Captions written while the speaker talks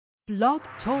Blog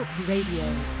Talk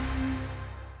Radio.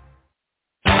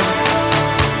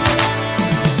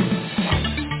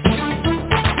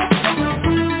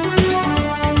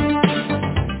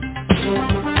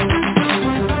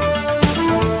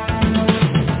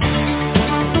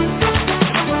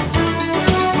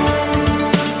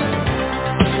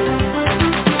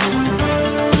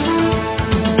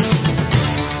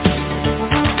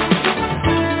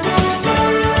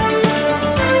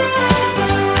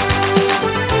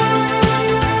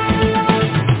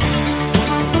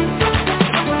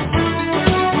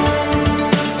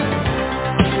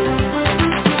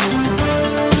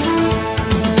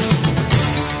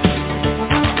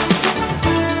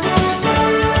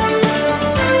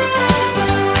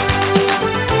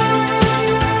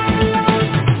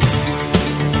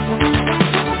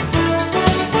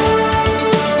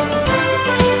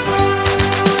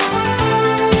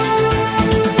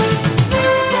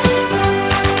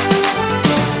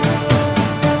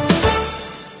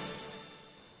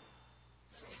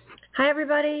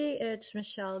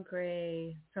 Michelle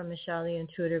Gray from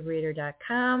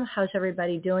MichelleTheIntuitiveReader.com. How's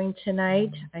everybody doing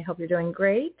tonight? I hope you're doing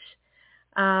great.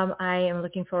 I am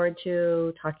looking forward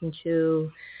to talking to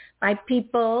my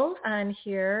people on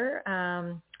here.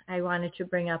 I wanted to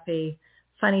bring up a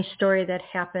funny story that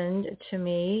happened to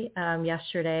me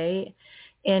yesterday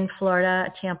in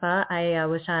Florida, Tampa. I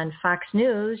was on Fox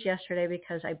News yesterday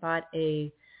because I bought a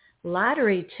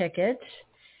lottery ticket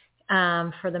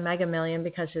for the Mega Million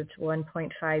because it's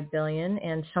 $1.5 billion,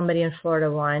 and somebody in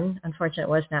Florida won. Unfortunately, it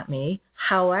was not me.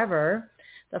 However,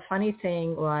 the funny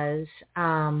thing was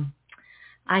I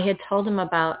had told him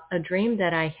about a dream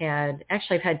that I had.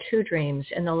 Actually, I've had two dreams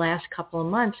in the last couple of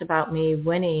months about me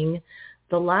winning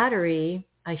the lottery,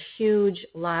 a huge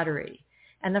lottery.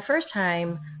 And the first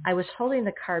time I was holding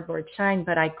the cardboard sign,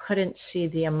 but I couldn't see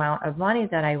the amount of money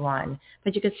that I won.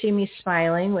 But you could see me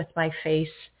smiling with my face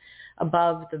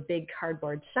above the big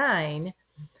cardboard sign.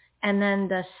 And then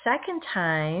the second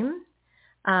time,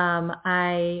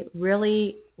 I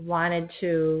really wanted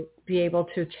to be able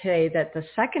to say that the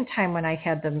second time when I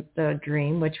had the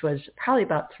dream, which was probably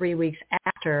about 3 weeks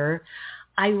after,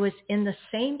 I was in the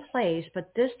same place,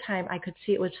 but this time I could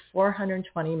see it was $420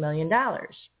 million.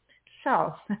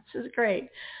 So this is great.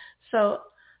 So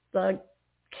the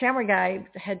camera guy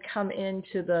had come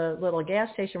into the little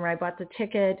gas station where I bought the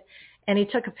ticket, and he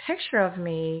took a picture of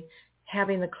me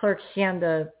having the clerk hand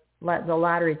the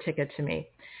lottery ticket to me.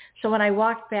 So when I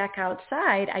walked back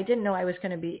outside, I didn't know I was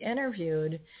going to be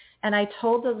interviewed. And I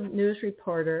told the news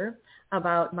reporter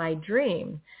about my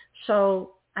dream.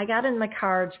 So I got in my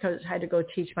car because I had to go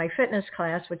teach my fitness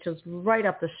class, which was right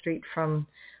up the street from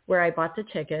where I bought the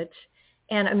ticket.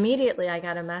 And immediately I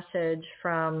got a message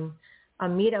from a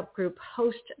meetup group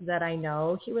host that I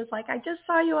know. He was like, I just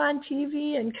saw you on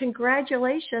TV and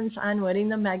congratulations on winning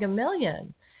the Mega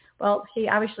Million. Well, he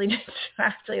obviously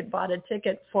actually had bought a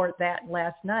ticket for that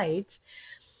last night.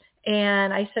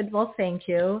 And I said, well, thank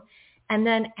you. And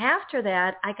then after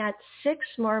that, I got 6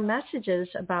 more messages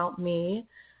about me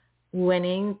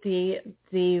winning the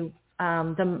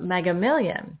Mega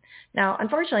Million. Now,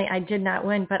 unfortunately, I did not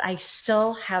win, but I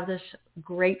still have this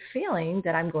great feeling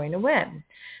that I'm going to win.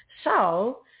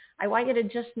 So I want you to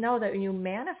just know that when you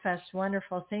manifest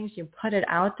wonderful things, you put it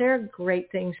out there,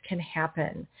 great things can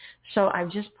happen. So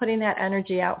I'm just putting that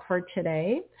energy out for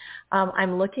today.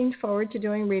 I'm looking forward to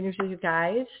doing readings with you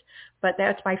guys, but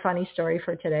that's my funny story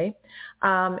for today.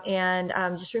 And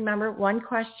just remember, one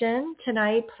question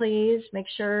tonight, please make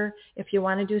sure if you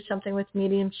want to do something with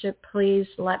mediumship, please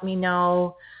let me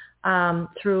know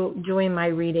through doing my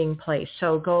reading place.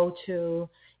 So go to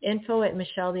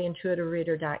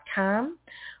info@MichelleTheIntuitiveReader.com,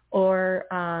 or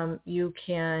you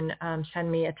can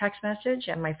send me a text message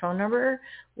at my phone number,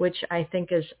 which I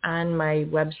think is on my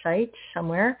website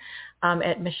somewhere,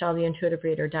 at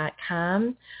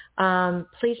MichelleTheIntuitiveReader.com.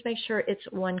 Please make sure it's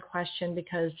one question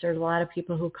because there's a lot of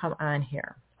people who come on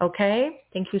here. Okay?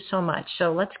 Thank you so much.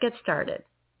 So let's get started.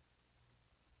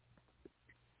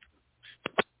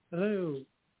 Hello.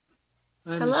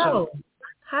 Hello. Michelle.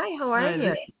 Hi, how are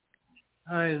you?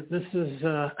 Hi, this is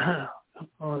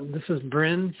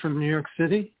Bryn from New York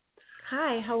City.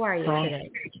 Hi, how are you today?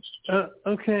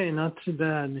 Okay, not too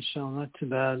bad, Michelle, not too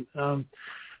bad. All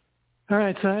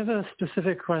right, so I have a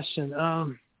specific question.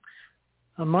 On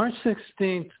March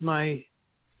 16th, my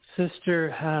sister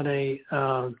had a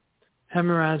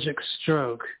hemorrhagic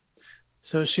stroke.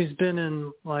 So she's been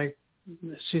in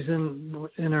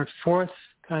her 4th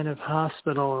kind of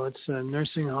hospital. It's a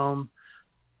nursing home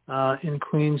in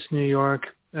Queens, New York.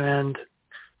 And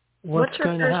what's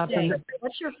going to happen?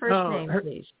 What's your first name,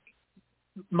 please?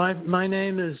 My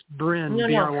name is Bryn, No,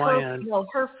 B-R-Y-N.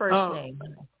 her first name.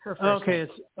 Her first name.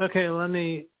 Okay, let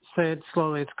me say it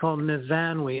slowly. It's called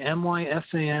Myfanwy,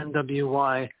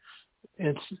 M-Y-F-A-N-W-Y.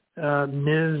 It's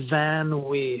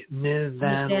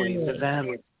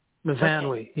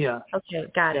Myfanwy, yeah. Okay,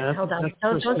 got it. Hold on.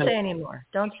 Don't say anymore.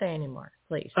 Don't say anymore,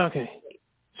 please. Okay,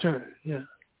 sure, yeah.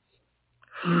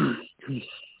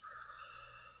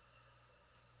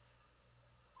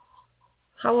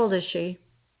 How old is she?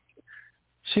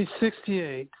 She's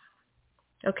 68.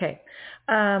 Okay.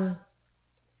 I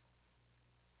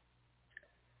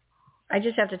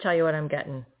just have to tell you what I'm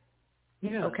getting.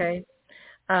 Yeah. Okay.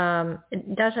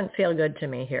 It doesn't feel good to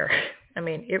me here. I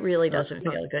mean, it really doesn't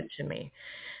feel good to me.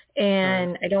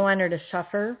 And I don't want her to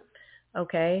suffer.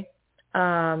 Okay.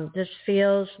 This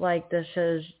feels like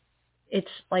it's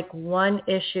like one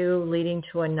issue leading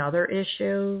to another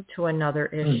issue to another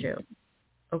issue.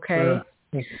 Okay.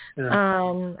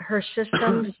 Her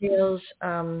system feels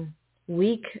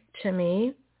weak to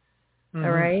me.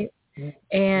 All right.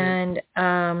 And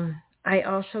I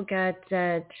also get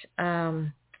that,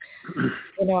 I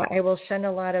will send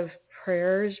a lot of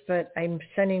prayers, but I'm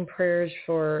sending prayers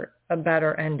for a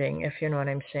better ending, if you know what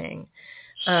I'm saying.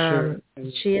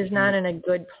 She is not in a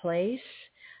good place.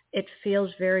 It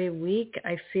feels very weak.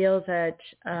 I feel that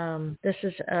this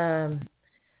is,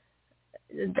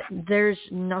 there's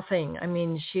nothing. I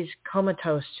mean, she's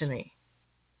comatose to me.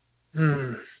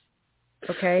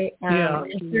 Okay.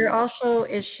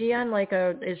 Is she on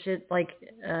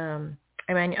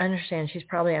I mean, I understand she's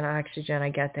probably on oxygen. I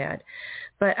get that.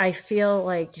 But I feel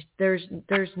like there's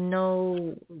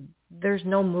no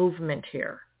movement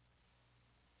here.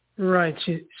 Right.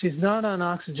 She's not on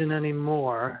oxygen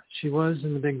anymore. She was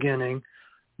in the beginning,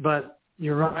 but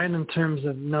you're right in terms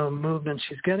of no movement.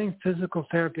 She's getting physical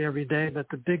therapy every day, but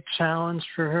the big challenge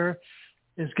for her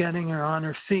is getting her on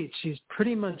her feet. She's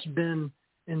pretty much been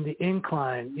in the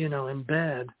incline, in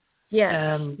bed. Yes.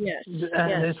 And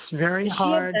it's very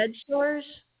hard. Does she have bed sores?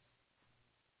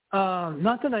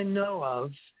 Not that I know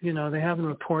of. They haven't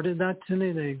reported that to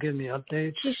me. They give me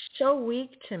updates. She's so weak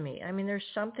to me. I mean, there's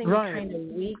something kind of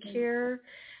weak here.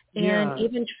 And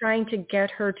even trying to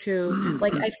get her to,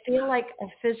 I feel like a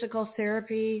physical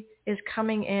therapy is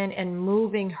coming in and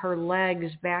moving her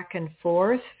legs back and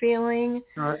forth feeling.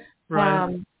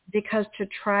 Right. Because to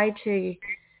try to,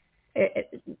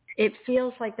 it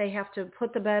feels like they have to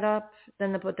put the bed up,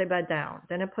 then they put the bed down,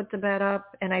 then it put the bed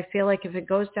up. And I feel like if it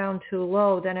goes down too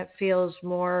low, then it feels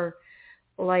more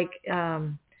like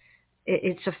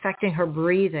it's affecting her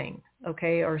breathing,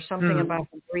 okay, or something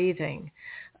about the breathing.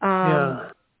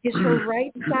 Is her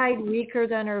right side weaker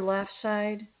than her left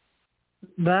side?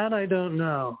 That I don't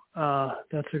know.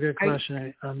 That's a good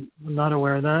question. I'm not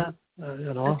aware of that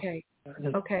at all. Okay.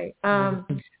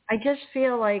 I just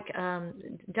feel like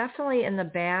definitely in the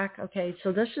back. Okay,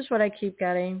 so this is what I keep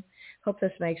getting. Hope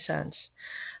this makes sense.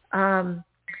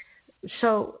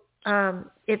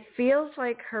 It feels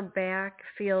like her back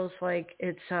feels like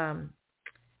it's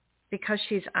because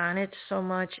she's on it so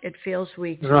much, it feels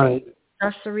weak. Right.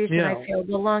 That's the reason I feel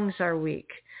the lungs are weak.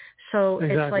 So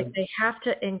it's like they have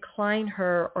to incline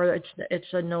her, or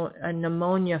it's a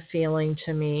pneumonia feeling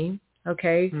to me.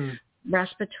 Okay.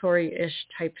 Respiratory-ish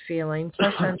type feeling.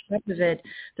 Plus on top of it,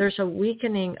 there's a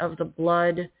weakening of the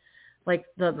blood. Like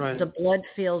the blood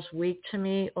feels weak to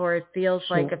me, or it feels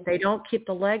like if they don't keep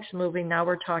the legs moving, now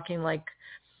we're talking like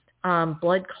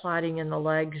blood clotting in the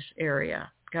legs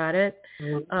area. Got it?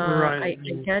 I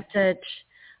get that.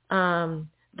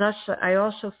 Thus, I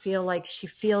also feel like she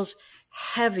feels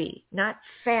heavy, not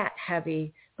fat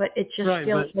heavy, but it just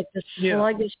feels like the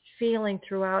sluggish feeling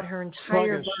throughout her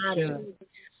entire body.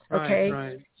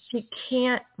 Okay, she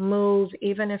can't move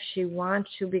even if she wants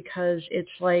to because it's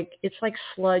like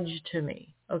sludge to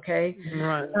me. Okay,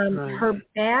 her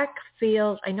back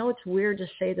feels. I know it's weird to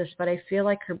say this, but I feel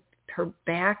like her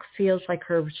back feels like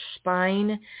her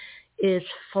spine is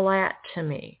flat to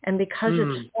me, and because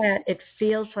it's flat, it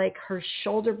feels like her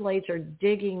shoulder blades are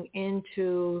digging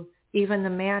into even the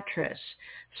mattress.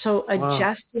 So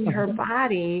adjusting her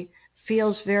body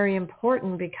feels very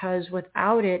important because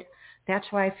without it, that's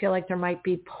why I feel like there might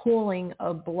be pooling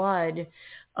of blood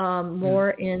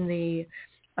more in the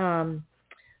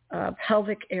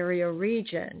pelvic area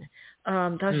region.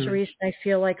 That's the reason I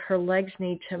feel like her legs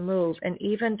need to move. And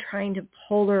even trying to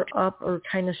pull her up or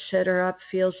kind of sit her up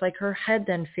feels like her head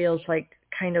then feels like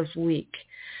kind of weak.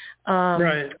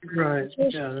 Right.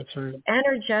 Yeah, that's right.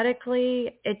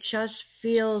 Energetically, it just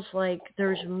feels like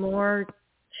there's more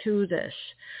to this.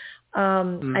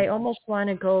 I almost want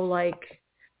to go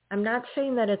I'm not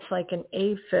saying that it's like an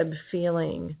AFib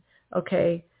feeling,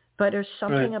 okay, but there's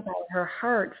something about her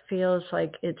heart feels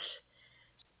like it's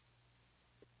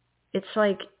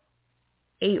like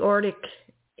aortic,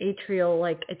 atrial,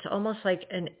 like it's almost like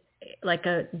a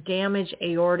damaged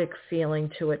aortic feeling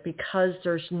to it because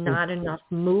there's not enough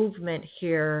movement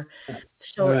here.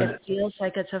 So it feels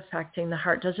like it's affecting the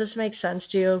heart. Does this make sense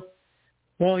to you?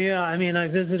 Well, yeah. I mean, I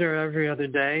visit her every other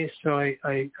day, so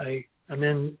I'm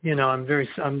in,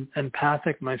 I'm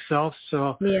empathic myself,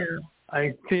 so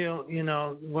I feel,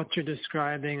 what you're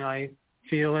describing. I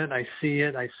feel it, I see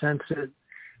it, I sense it,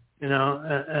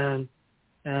 and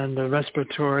the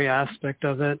respiratory aspect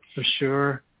of it for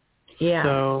sure. Yeah.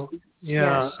 So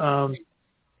yeah.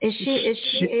 Is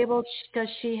she able? Does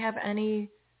she have any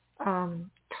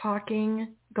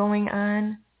talking going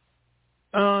on?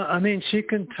 I mean, she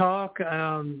can talk.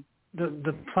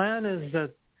 The plan is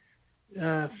that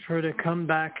for her to come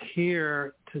back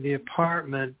here to the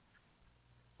apartment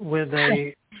with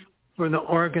for the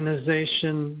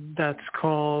organization that's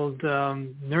called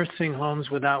Nursing Homes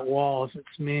Without Walls. It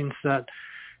means that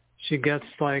she gets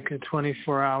like a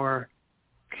 24-hour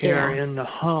care in the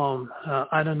home.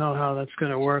 I don't know how that's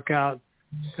going to work out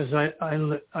because I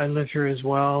live here as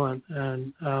well, and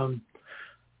I've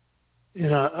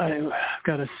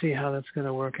got to see how that's going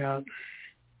to work out.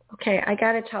 Okay, I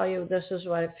got to tell you, this is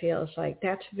what it feels like.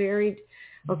 That's very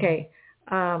okay.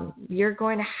 You're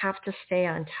going to have to stay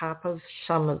on top of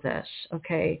some of this.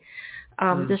 Okay,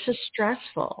 this is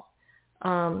stressful.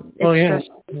 It's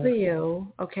stressful for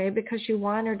you, okay, because you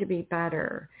want her to be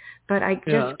better. But I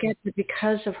just get that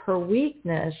because of her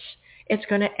weakness, it's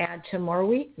going to add to more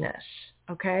weakness,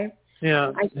 okay?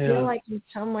 Yeah. I feel like in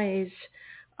some ways,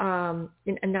 and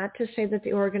not to say that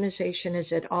the organization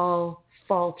is at all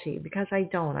faulty, because I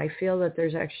don't. I feel that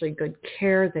there's actually good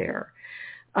care there.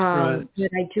 But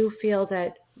I do feel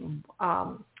that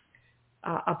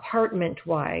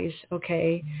apartment-wise,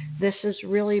 okay, this is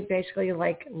really basically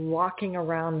like walking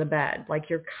around the bed. Like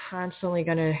you're constantly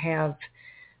going to have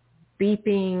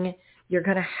beeping. You're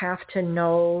going to have to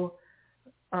know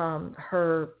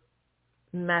her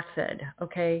method,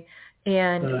 okay?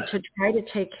 And to try to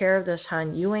take care of this,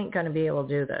 hon, you ain't going to be able to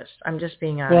do this. I'm just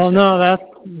being honest. Well, no,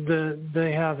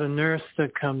 they have a nurse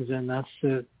that comes in. That's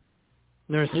the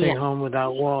Nursing Home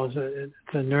Without Walls. It's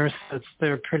a nurse that's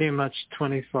there pretty much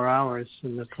 24 hours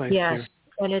in the place. Yes,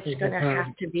 and it's going to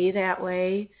have to be that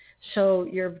way. So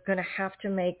you're going to have to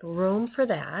make room for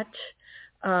that.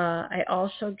 I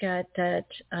also get that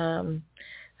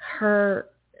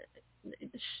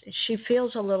she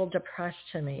feels a little depressed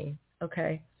to me,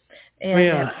 okay? And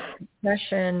that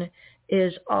depression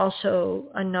is also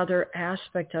another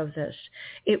aspect of this.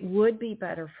 It would be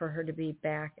better for her to be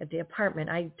back at the apartment.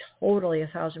 I totally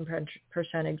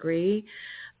 1,000% agree.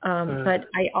 But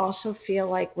I also feel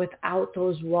like without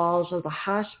those walls of the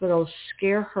hospital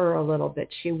scare her a little bit.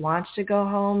 She wants to go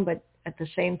home, but at the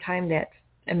same time that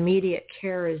immediate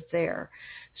care is there.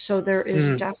 So there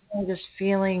is definitely this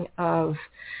feeling of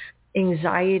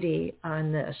anxiety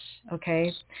on this,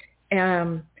 okay?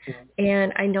 And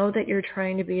I know that you're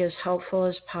trying to be as helpful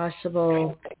as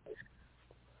possible.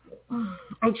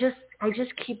 I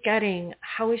just keep getting,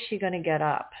 how is she going to get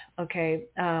up? Okay.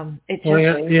 It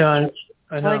just,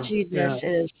 I know.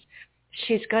 Is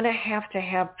she's going to have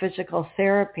physical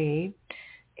therapy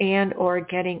and or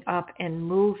getting up and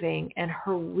moving. And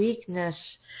her weakness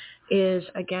is,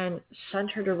 again,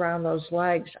 centered around those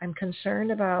legs. I'm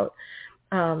concerned about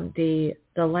the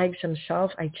legs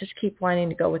themselves. I just keep wanting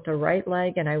to go with the right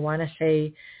leg, and I want to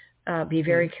say be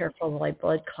very careful of like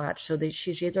blood clots. So that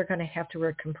she's either going to have to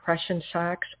wear compression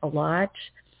socks a lot,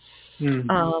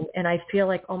 and I feel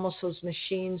like almost those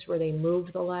machines where they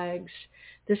move the legs.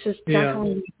 This is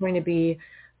definitely going to be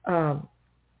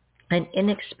an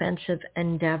inexpensive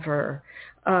endeavor.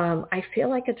 I feel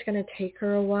like it's going to take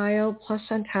her a while. Plus,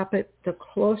 on top of it, the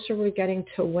closer we're getting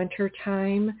to winter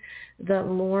time, the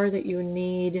more that you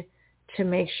need to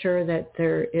make sure that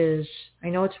there is, I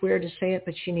know it's weird to say it,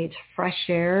 but she needs fresh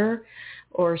air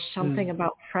or something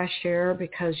about fresh air,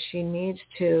 because she needs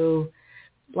to,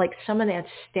 like some of that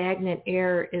stagnant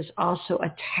air is also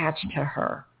attached to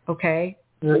her, okay?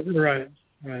 Right.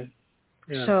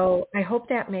 Yeah. So I hope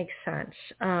that makes sense.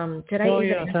 Did I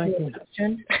even answer your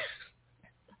question?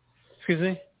 Excuse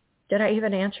me? Did I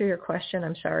even answer your question?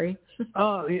 I'm sorry.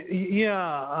 Oh,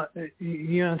 yeah.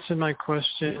 You answered my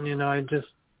question. I just,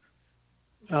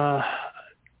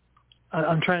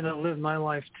 I'm trying to live my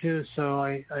life too. So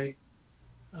I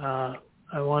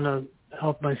want to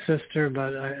help my sister,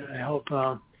 but I hope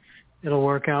it'll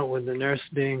work out with the nurse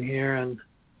being here. And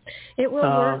it will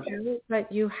work out,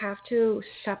 but you have to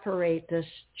separate this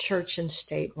church and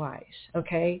state-wise,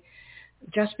 okay?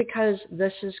 just because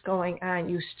this is going on,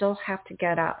 you still have to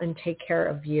get out and take care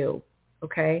of you,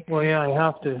 okay? Well, yeah, I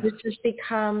have to. This has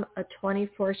become a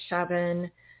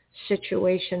 24/7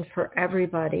 situation for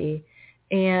everybody.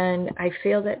 And I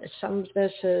feel that some of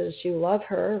this is you love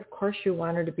her. Of course you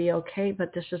want her to be okay,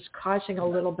 but this is causing a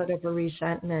little bit of a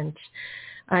resentment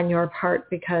on your part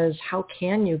because how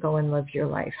can you go and live your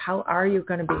life? How are you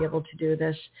going to be able to do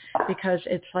this? Because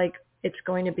it's like it's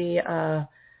going to be a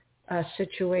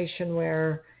situation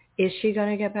where is she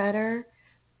going to get better?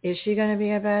 Is she going to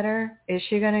be better? Is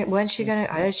she going to, when's she going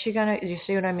to, is she going to, you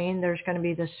see what I mean? There's going to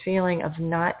be this feeling of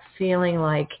not feeling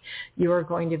like you are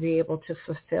going to be able to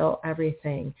fulfill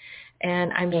everything.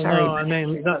 And I'm sorry. No, I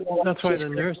mean, that's why the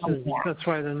nurse is, that's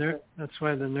why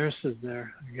the nurse is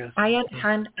there, I guess.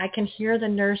 I can hear the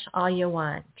nurse all you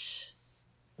want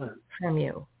from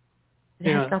you.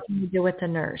 It has nothing to do with the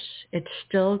nurse. It's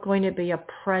still going to be a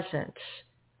presence.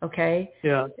 Okay?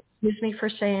 Yeah. Excuse me for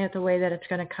saying it the way that it's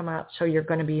going to come out. So you're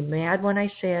going to be mad when I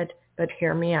say it, but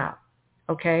hear me out.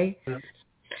 Okay? Yeah.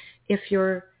 If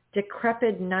your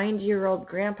decrepit 90-year-old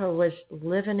grandpa was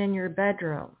living in your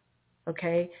bedroom,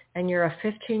 okay, and you're a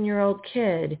 15-year-old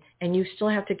kid and you still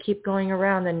have to keep going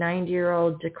around the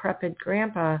 90-year-old decrepit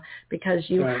grandpa because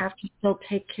you have to still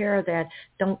take care of that,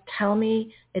 don't tell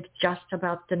me it's just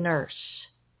about the nurse.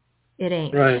 It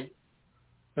ain't. Right.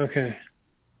 Okay.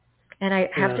 And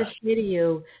I have to say to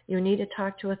you, you need to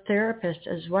talk to a therapist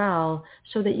as well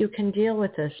so that you can deal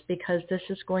with this because this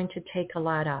is going to take a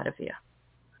lot out of you.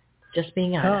 Just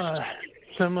being honest.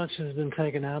 So much has been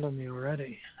taken out of me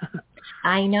already.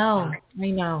 I know.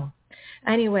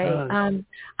 Anyway,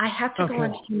 I have to go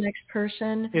on to the next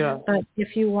person. Yeah. But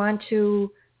if you want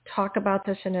to talk about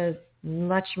this in a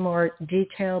much more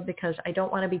detail, because I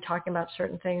don't want to be talking about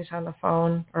certain things on the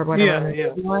phone or whatever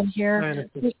on here,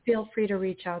 please feel free to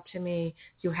reach out to me.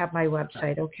 You have my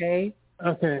website, okay?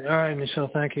 Okay. All right, Michelle.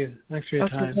 Thank you. Thanks for your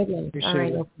time. Appreciate All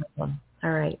right, it. no problem.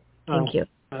 All right. Thank you.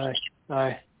 Bye.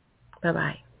 Bye.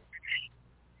 Bye-bye.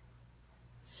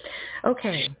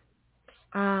 Okay.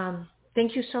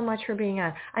 Thank you so much for being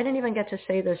on. I didn't even get to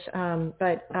say this,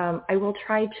 but I will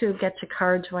try to get to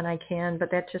cards when I can,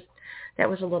 but that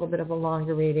was a little bit of a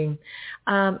longer reading.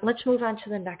 Let's move on to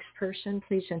the next person.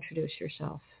 Please introduce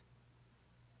yourself.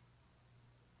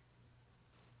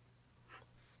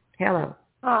 Hello.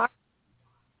 Hi.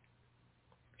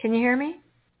 Can you hear me?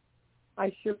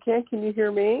 I sure can. Can you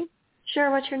hear me? Sure.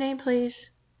 What's your name, please?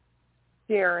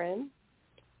 Sharon.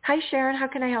 Hi, Sharon. How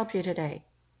can I help you today?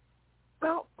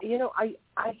 Well, I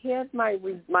had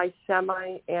my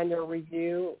semi-annual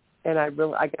review, and I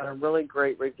got a really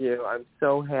great review. I'm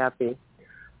so happy.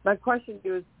 My question to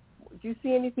you is, do you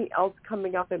see anything else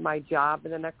coming up in my job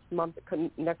in the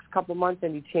next couple months?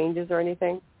 Any changes or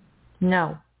anything?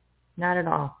 No, not at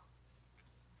all.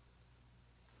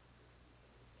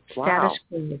 Wow. Status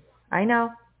quo. I know.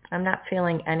 I'm not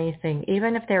feeling anything.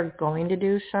 Even if they're going to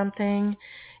do something,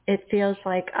 it feels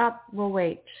like, we'll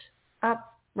wait.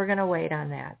 We're going to wait on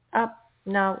that.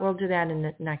 No, we'll do that in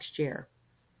the next year.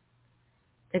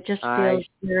 It just feels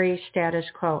very status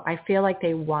quo. I feel like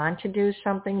they want to do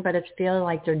something, but it's feeling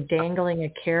like they're dangling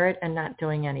a carrot and not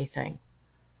doing anything.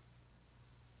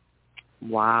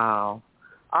 Wow.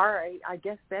 All right. I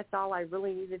guess that's all I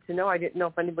really needed to know. I didn't know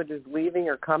if anybody was leaving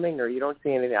or coming, or you don't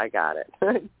see anything. I got it.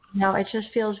 No, it just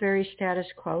feels very status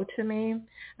quo to me.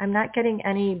 I'm not getting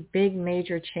any big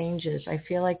major changes. I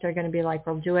feel like they're going to be like,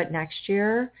 we'll do it next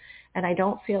year. And I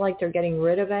don't feel like they're getting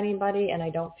rid of anybody, and I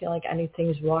don't feel like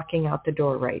anything's walking out the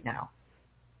door right now.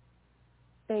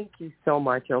 Thank you so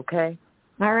much, okay?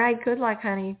 All right. Good luck,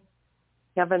 honey.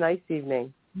 Have a nice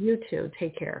evening. You too.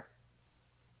 Take care.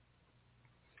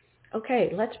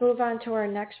 Okay, let's move on to our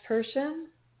next person.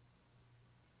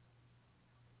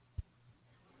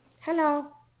 Hello.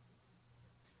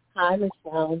 Hi,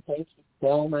 Michelle. Thank you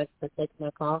so much for taking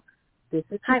my call. This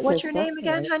is Hi, Patricia. what's your name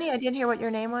again, honey? I didn't hear what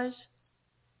your name was.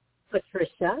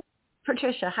 Patricia.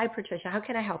 Patricia. Hi, Patricia. How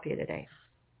can I help you today?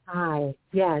 Hi.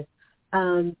 Yes.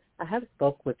 I have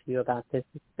spoke with you about this.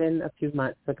 It's been a few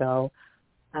months ago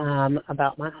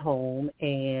about my home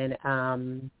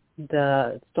and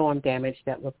the storm damage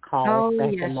that was caused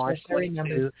back in March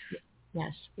 22.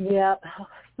 Yes. Yep.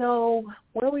 So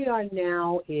where we are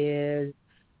now is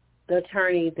the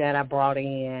attorney that I brought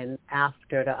in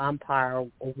after the umpire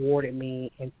awarded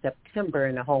me in September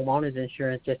and the homeowner's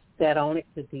insurance just set on it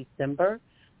to December.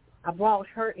 I brought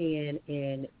her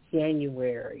in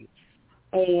January,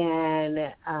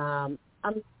 and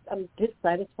I'm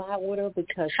dissatisfied with her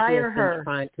because she has been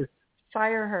trying to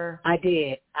fire her. I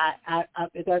did. I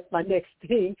that's my next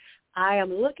thing. I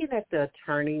am looking at the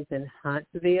attorneys in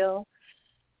Huntsville.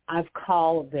 I've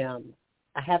called them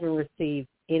I haven't received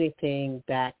anything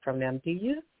back from them. Do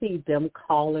you see them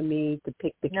calling me to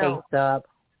pick the case up,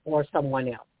 or someone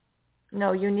else?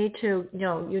 No, you need to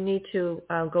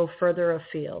go further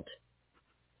afield.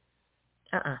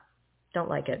 Don't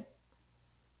like it.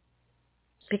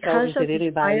 Because of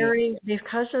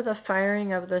the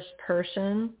firing of this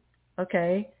person,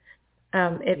 okay,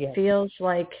 it feels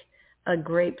like a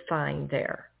grapevine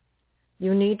there.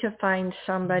 You need to find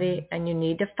somebody, and you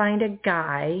need to find a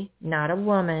guy, not a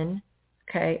woman,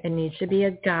 okay? It needs to be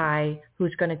a guy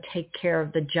who's going to take care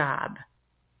of the job.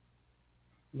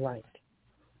 Right.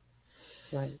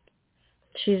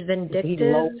 She's vindictive. Is he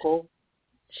local?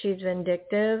 She's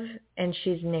vindictive, and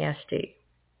she's nasty.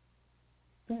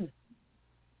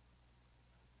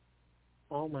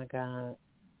 Oh, my God.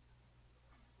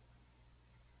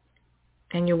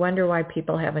 And you wonder why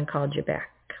people haven't called you back.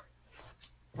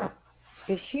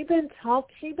 Has she been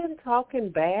talking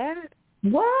bad?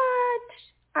 What?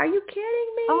 Are you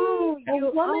kidding me? Oh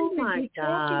my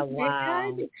God!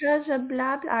 Wow. Because of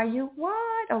blah blah. Are you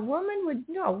what? A woman would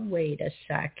no. Wait a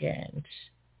second.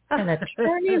 An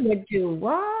attorney would do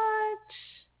what?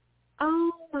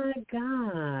 Oh my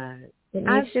God! It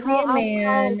needs to be a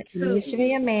man. It needs to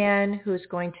be a man who's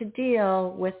going to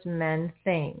deal with men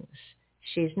things.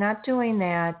 She's not doing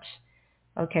that.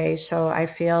 Okay, so I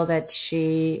feel that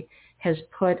she has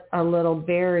put a little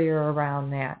barrier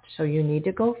around that. So you need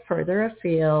to go further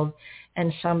afield,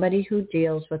 and somebody who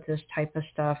deals with this type of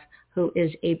stuff, who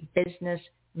is a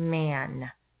businessman,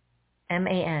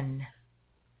 M-A-N.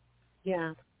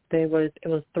 Yeah, it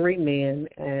was 3 men,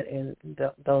 and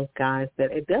those guys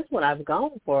that's what I've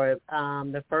gone for.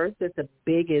 The first is the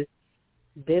biggest.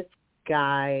 This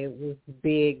guy was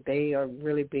big. They are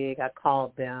really big. I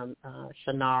called them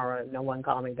Shannara. No one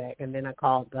called me back, and then I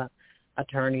called the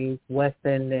attorneys,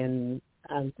 Weston, and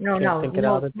Get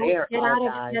out of there.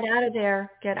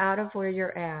 Get out of where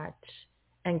you're at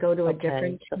and go to a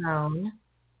different town,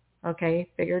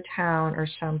 bigger town or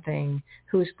something,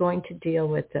 who's going to deal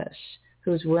with this,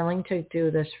 who's willing to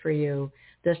do this for you.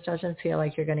 This doesn't feel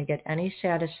like you're going to get any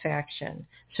satisfaction,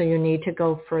 so you need to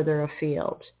go further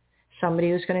afield.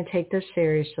 Somebody who's going to take this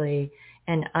seriously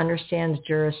and understands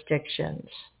jurisdictions.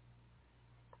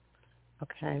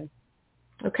 Okay?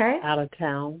 Out of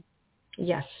town?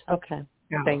 Yes. Okay.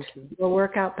 Thank you. It will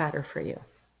work out better for you.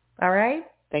 All right?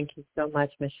 Thank you so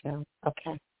much, Michelle.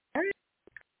 Okay. All right.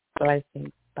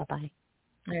 Blessings. Bye-bye.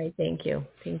 All right. Thank you.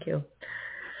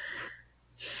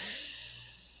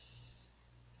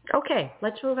 Okay.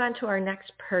 Let's move on to our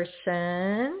next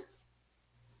person.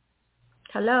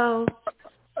 Hello.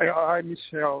 Hi,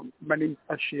 Michelle. My name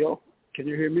is Ashil. Can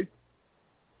you hear me?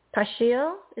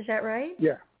 Pashil? Is that right?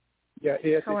 Yeah.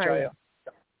 ASHIL. How are you?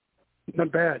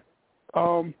 Not bad.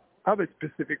 I have a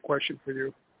specific question for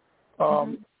you.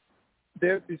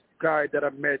 There's this guy that I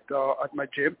met at my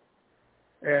gym,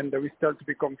 and we started to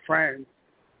become friends,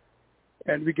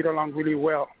 and we get along really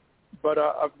well. But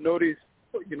I've noticed,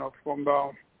 from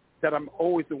that I'm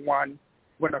always the one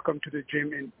when I come to the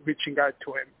gym and reaching out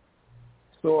to him.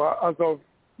 So as of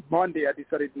Monday, I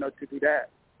decided not to do that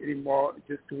anymore,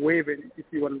 just waving if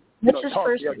you want to talk.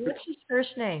 What's his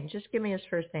first name? Just give me his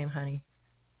first name, honey.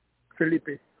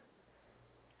 Felipe.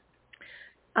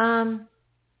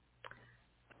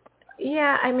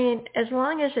 Yeah, I mean, as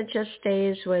long as it just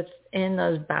stays within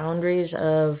those boundaries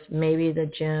of maybe the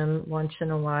gym once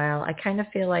in a while, I kind of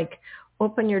feel like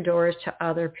open your doors to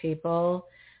other people.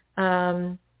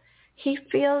 He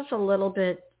feels a little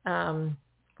bit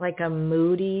like a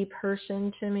moody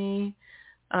person to me.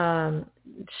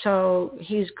 So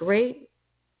he's great.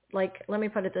 Like, let me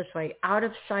put it this way, out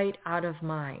of sight, out of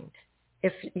mind.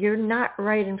 If you're not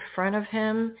right in front of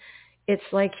him, it's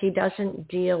like he doesn't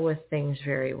deal with things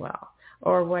very well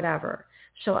or whatever.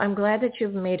 So I'm glad that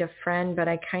you've made a friend, but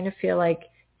I kind of feel like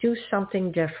do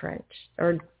something different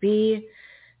or be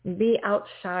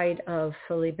outside of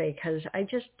Felipe, because I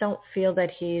just don't feel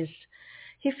that he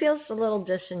feels a little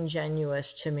disingenuous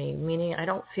to me, meaning I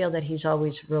don't feel that he's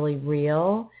always really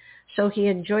real. So he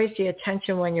enjoys the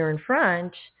attention when you're in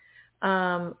front,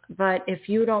 but if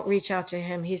you don't reach out to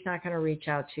him, he's not going to reach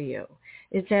out to you.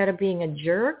 Is that a being a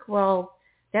jerk? Well,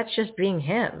 that's just being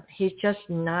him. He's just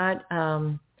not,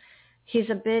 he's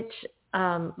a bit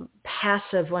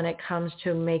passive when it comes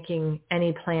to making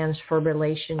any plans for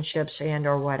relationships and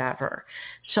or whatever.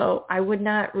 So I would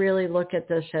not really look at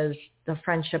this as the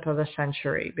friendship of a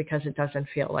century, because it doesn't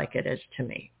feel like it is to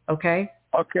me. Okay?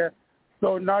 Okay.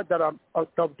 So now that I'll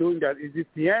stop doing that, is it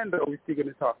the end, or are we still going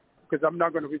to talk? Because I'm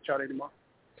not going to reach out anymore.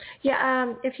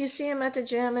 Yeah, if you see him at the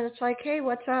gym and it's like, hey,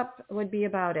 what's up, would be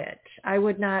about it. I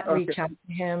would not reach out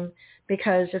to him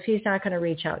because if he's not going to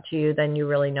reach out to you, then you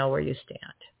really know where you stand.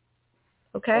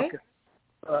 Okay?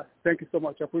 Okay. Thank you so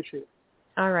much. I appreciate it.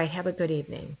 All right. Have a good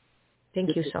evening.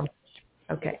 Thank you so much.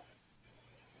 Okay.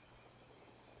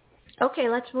 Okay,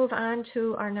 let's move on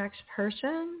to our next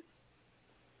person.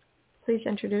 Please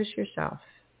introduce yourself.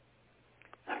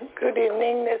 Good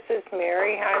evening. This is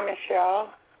Mary. Hi,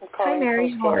 Michelle. I'm calling Hi,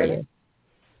 Mary. How are you?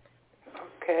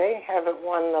 Okay. Haven't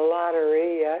won the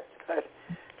lottery yet, but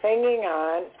hanging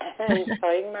on and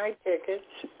playing my tickets.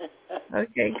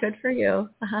 Okay, good for you.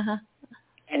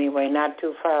 Anyway, not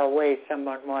too far away,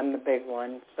 someone won the big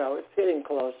one, so it's getting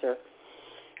closer.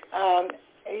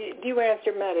 You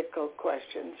answer medical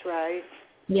questions, right?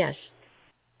 Yes.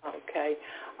 Okay.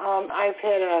 I've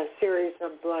had a series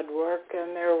of blood work,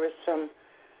 and there was some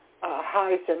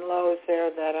highs and lows there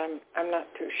that I'm not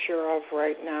too sure of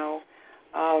right now.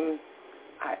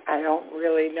 I don't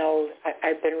really know.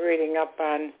 I've been reading up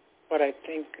on what I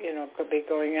think could be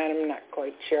going on. I'm not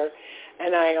quite sure.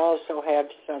 And I also have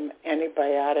some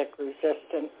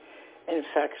antibiotic-resistant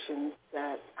infections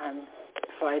that I'm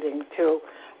fighting too.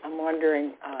 I'm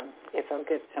wondering if I'll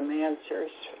get some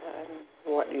answers.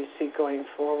 What you see going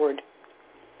forward?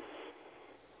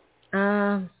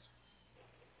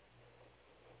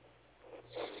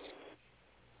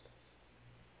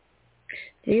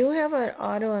 Do you have an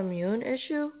autoimmune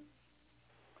issue?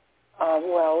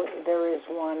 Well, there is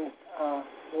one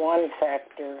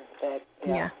factor that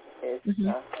is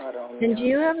autoimmune. And do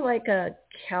you have like a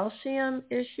calcium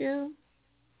issue?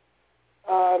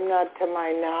 Not to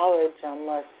my knowledge,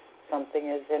 unless something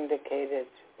is indicated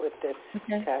with this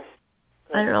test.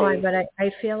 I don't know why, but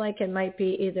I feel like it might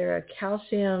be either a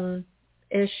calcium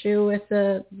issue with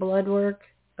the blood work,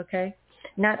 okay?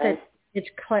 Not that it's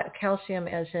calcium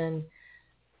as in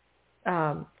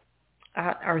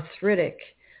arthritic,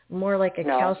 more like a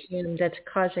calcium that's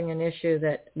causing an issue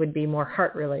that would be more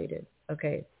heart-related,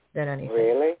 okay, than anything.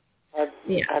 Really?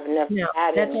 I've never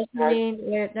had that doesn't mean,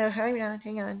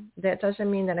 hang on. That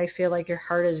doesn't mean that I feel like your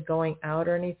heart is going out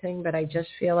or anything, but I just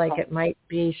feel like it might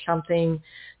be something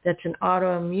that's an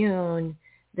autoimmune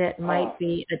that might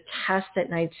be a test that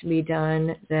needs to be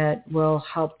done that will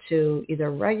help to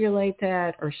either regulate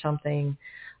that or something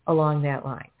along that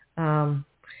line.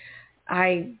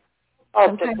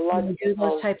 Sometimes when you do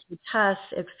those types of tests,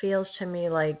 it feels to me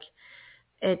like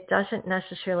it doesn't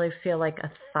necessarily feel like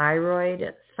a thyroid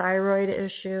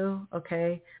issue,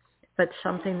 okay, but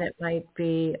something that might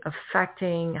be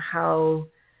affecting how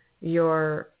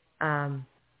your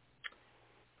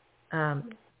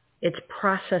it's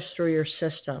processed through your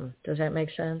system. Does that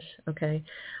make sense? Okay.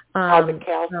 How the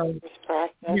calcium is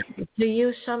processed. Do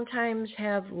you sometimes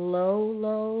have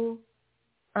low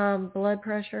blood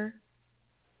pressure?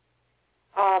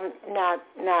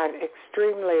 Not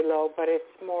extremely low, but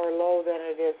it's more low than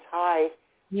it is high.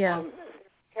 Yeah.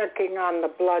 Checking on the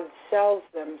blood cells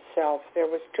themselves. There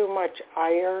was too much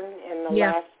iron in the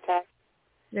last test.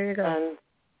 There you go. And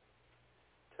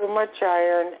too much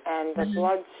iron, and the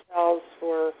blood cells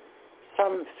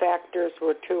some factors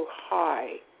were too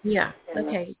high. Yeah.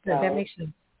 Okay. Good. That makes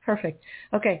sense. Perfect.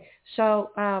 Okay.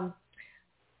 So,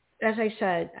 as I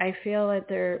said, I feel that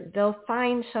they'll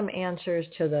find some answers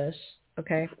to this.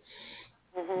 Okay.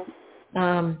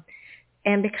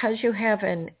 And because you have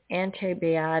an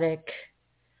antibiotic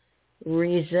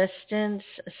resistance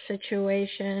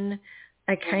situation,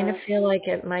 I kind of feel like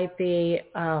it might be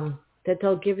that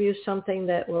they'll give you something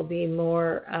that will be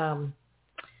more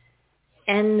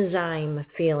enzyme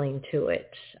feeling to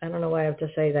it. I don't know why I have to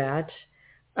say that.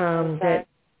 That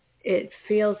it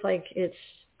feels like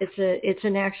it's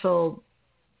an actual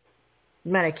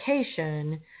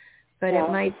medication, but it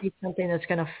might be something that's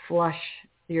going to flush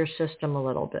your system a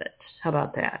little bit. How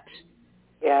about that?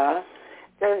 Yeah.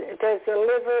 Does the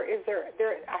liver,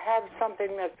 I have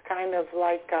something that's kind of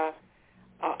like a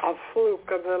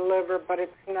fluke of the liver, but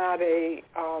it's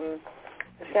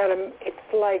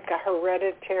like a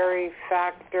hereditary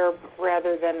factor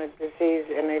rather than a disease,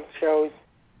 and it shows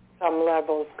some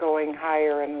levels going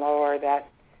higher and lower that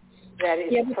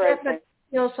is present. That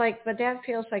feels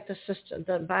like the system,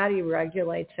 the body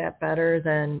regulates that better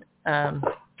than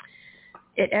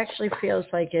it actually feels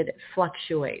like it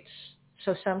fluctuates.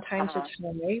 So sometimes it's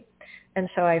high, and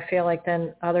so I feel like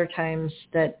then other times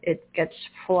that it gets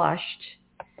flushed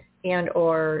and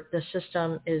or the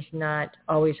system is not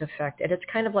always affected. It's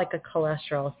kind of like a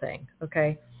cholesterol thing,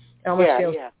 okay? It almost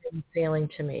feels failing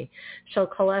to me. So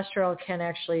cholesterol can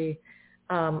actually,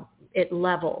 it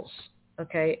levels,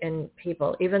 okay, in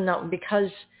people, even though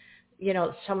because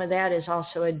some of that is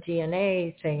also a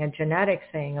DNA thing, a genetic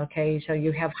thing, okay? So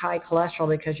you have high cholesterol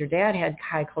because your dad had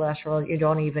high cholesterol. You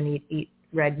don't even eat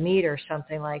red meat or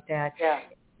something like that. Yeah.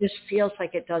 It just feels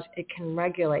like it can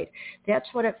regulate. That's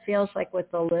what it feels like with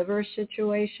the liver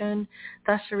situation.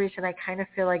 That's the reason I kind of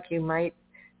feel like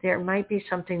there might be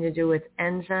something to do with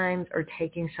enzymes or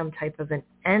taking some type of an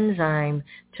enzyme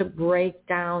to break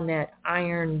down that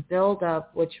iron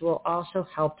buildup, which will also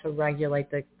help to regulate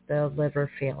the liver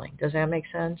feeling. Does that make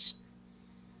sense?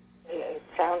 It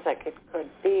sounds like it could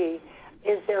be.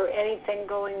 Is there anything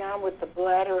going on with the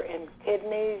bladder and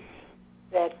kidneys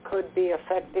that could be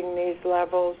affecting these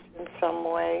levels in some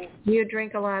way? Do you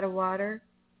drink a lot of water?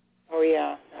 Oh,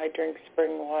 yeah. I drink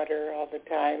spring water all the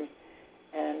time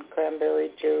and cranberry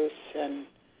juice, and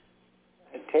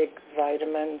I take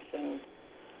vitamins. And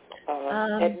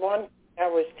at one I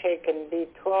was taking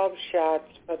B12 shots,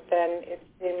 but then it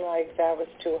seemed like that was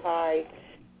too high.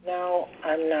 Now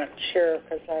I'm not sure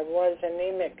because I was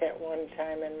anemic at one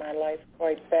time in my life,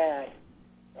 quite bad.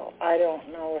 So I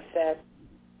don't know if that's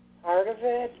part of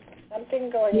it. Something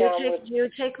going on with... Do you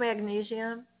take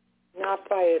magnesium? Not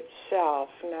by itself,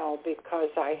 no, because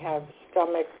I have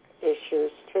stomach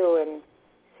issues too, and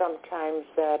sometimes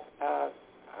that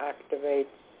activates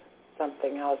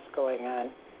something else going on.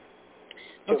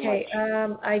 Okay,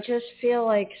 I just feel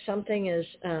like something is,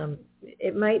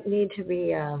 it might need to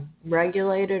be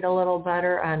regulated a little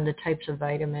better on the types of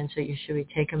vitamins that you should be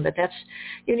taking, but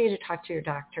you need to talk to your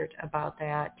doctor about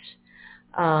that,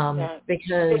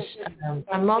 because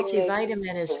a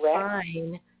multivitamin is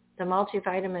fine. The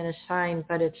multivitamin is fine,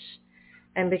 but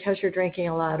and because you're drinking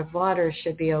a lot of water, it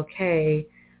should be okay.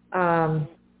 I'm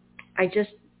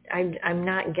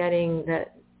not getting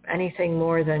that anything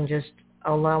more than just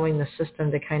allowing the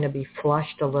system to kind of be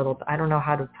flushed a little bit. I don't know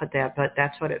how to put that, but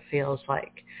that's what it feels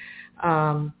like.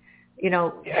 Are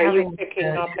you picking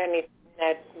up anything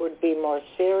that would be more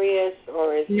serious,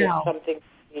 or is it something,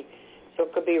 so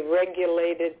it could be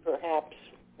regulated perhaps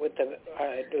with the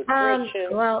nutrition?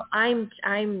 Well, I'm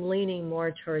leaning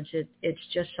more towards it. It's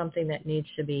just something that needs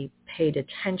to be paid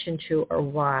attention to or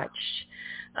watched.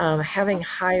 Having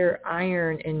higher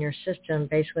iron in your system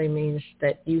basically means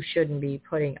that you shouldn't be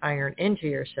putting iron into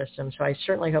your system. So I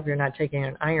certainly hope you're not taking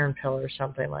an iron pill or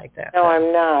something like that. No,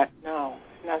 I'm not. No,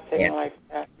 nothing like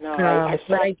that. No,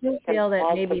 but I do feel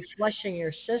that maybe flushing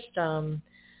your system,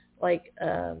 like,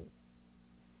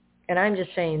 and I'm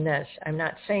just saying this. I'm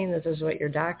not saying that this is what your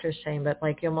doctor's saying, but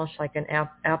like almost like an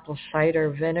apple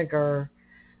cider vinegar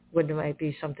might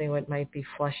be something that might be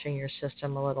flushing your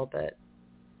system a little bit.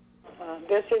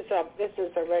 This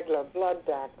is a regular blood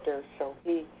doctor, so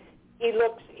he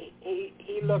looks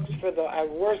for the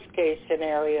worst case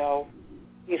scenario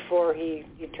before he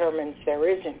determines there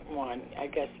isn't one. I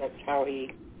guess that's how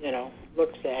he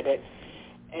looks at it.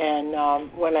 And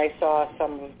when I saw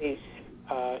some of these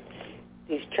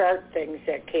chart things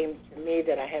that came to me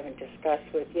that I haven't discussed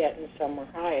with yet, and some were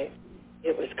high,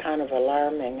 it was kind of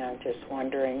alarming. I'm just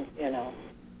wondering,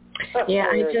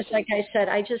 Yeah, like I said,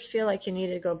 I just feel like you need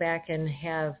to go back and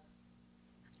have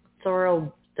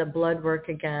thorough the blood work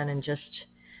again, and just.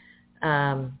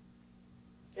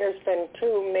 There's been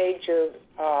two major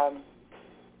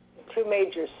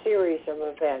series of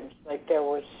events. Like there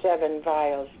were 7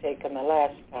 vials taken the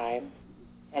last time,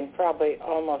 and probably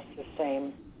almost the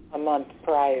same a month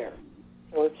prior.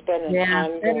 So it's been an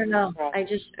ongoing I don't know.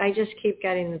 process. I just keep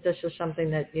getting that this is something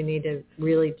that you need to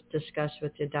really discuss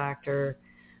with your doctor.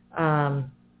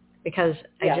 Because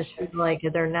I just feel like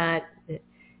they're not,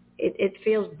 it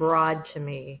feels broad to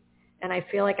me. And I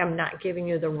feel like I'm not giving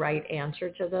you the right answer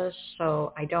to this.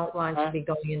 So I don't want to be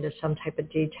going into some type of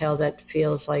detail that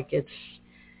feels like it's,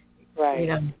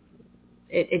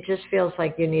 it just feels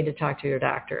like you need to talk to your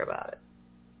doctor about it.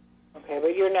 Okay,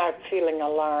 but you're not feeling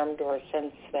alarmed or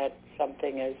sense that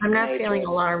something is I'm not feeling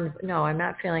alarmed. No, I'm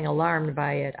not feeling alarmed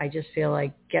by it. I just feel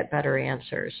like get better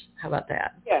answers. How about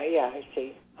that? Yeah, I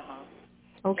see.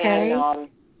 Okay. And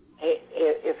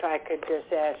if I could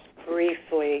just ask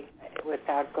briefly,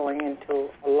 without going into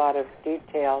a lot of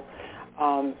detail,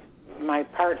 my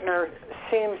partner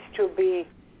seems to be,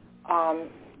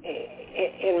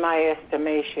 in my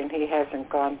estimation, he hasn't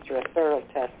gone through a thorough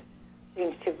test,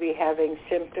 seems to be having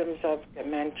symptoms of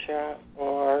dementia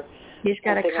or... He's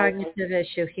got a cognitive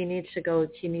issue. He needs to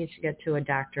get to a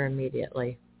doctor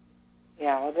immediately.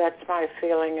 Yeah, well, that's my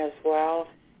feeling as well.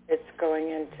 It's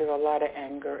going into a lot of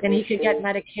anger. And he could get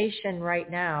medication right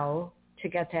now to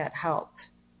get that help.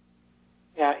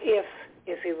 Yeah, if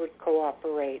he would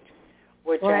cooperate,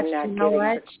 which well, I'm not you know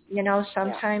getting. What?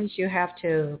 Sometimes you have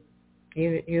to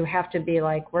be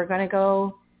like, we're going to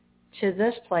go to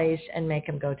this place and make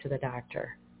him go to the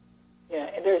doctor. Yeah,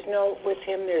 with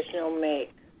him there's no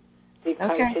make,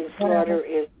 because his whatever. daughter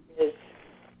is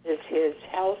his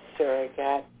health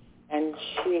surrogate, and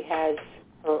she has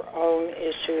her own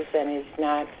issues and is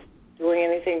not doing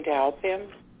anything to help him.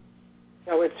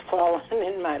 So it's fallen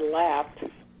in my lap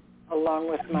along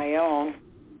with my own.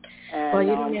 And, well,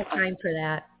 you don't have time for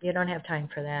that. You don't have time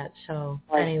for that. So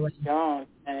anyway. I don't,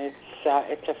 and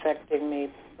it's affecting me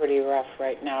pretty rough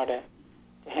right now to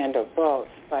handle both.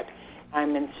 But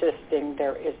I'm insisting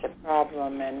there is a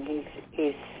problem, and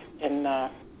he's in the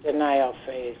denial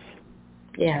phase.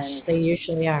 Yes, and they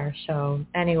usually are. So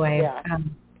anyway, yeah.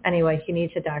 Anyway, he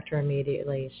needs a doctor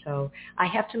immediately. So I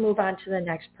have to move on to the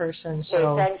next person. So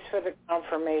okay, thanks for the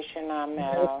confirmation on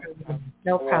that.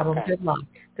 No problem. Okay. Good luck.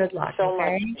 Good luck. So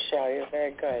okay? much, Michelle. You're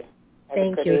very good.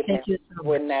 Thank you. Thank you so much.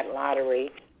 Win that lottery.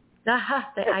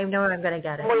 I know I'm going to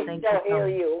get it. Thank you. Hear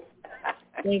you.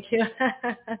 Thank you.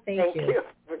 Thank you.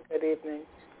 Have a good evening.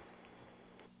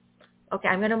 Okay,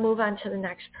 I'm going to move on to the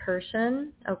next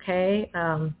person. Okay.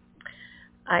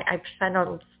 I've spent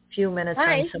a few minutes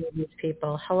on some of these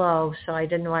people. Hello. So I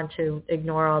didn't want to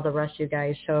ignore all the rest of you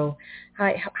guys. So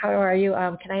hi, how are you?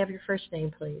 Can I have your first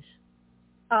name, please?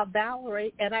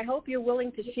 Valerie, and I hope you're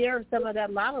willing to share some of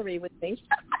that lottery with me.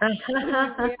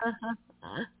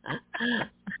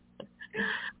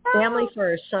 Family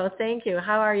first. So thank you.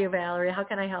 How are you, Valerie? How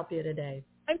can I help you today?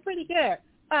 I'm pretty good.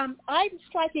 I'm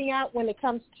striking out when it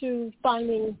comes to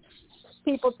finding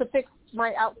people to fix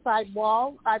my outside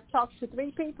wall. I've talked to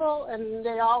 3 people, and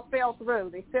they all fell through.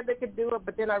 They said they could do it,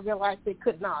 but then I realized they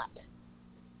could not.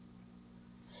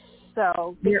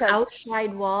 So your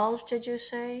outside walls, did you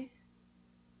say?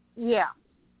 Yeah.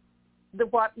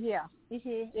 Yeah.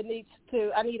 Mm-hmm. It needs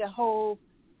to. I need a whole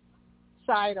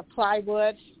side of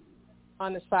plywood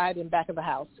on the side and back of the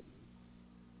house.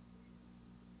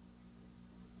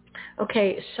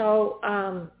 Okay, so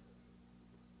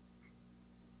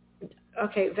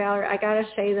okay, Valerie, I got to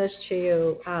say this to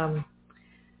you.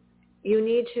 You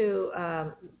need to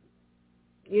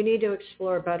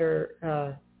explore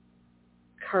better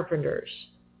carpenters.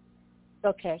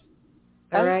 Okay.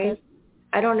 All right.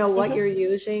 I don't know what you're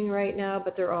using right now,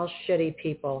 but they're all shitty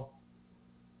people.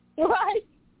 Right.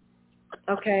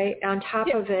 Okay. On top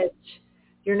of it,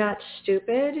 you're not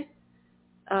stupid.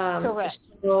 Correct.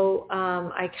 So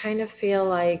I kind of feel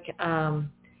like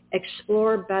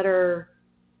explore better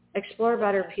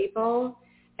people,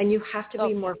 and you have to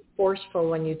be more forceful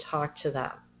when you talk to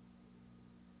them.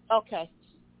 Okay.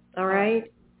 All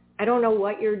right? I don't know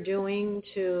what you're doing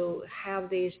to have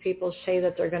these people say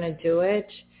that they're going to do it,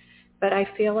 but I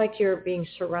feel like you're being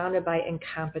surrounded by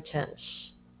incompetence.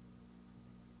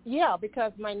 Yeah,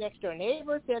 because my next door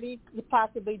neighbor said he could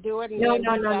possibly do it. And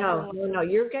No.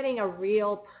 You're getting a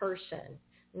real person,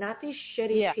 not these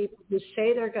shitty people who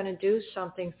say they're going to do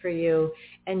something for you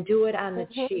and do it on the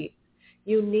cheap.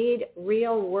 You need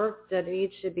real work that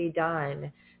needs to be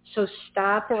done. So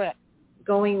stop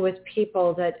going with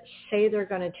people that say they're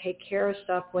going to take care of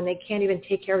stuff when they can't even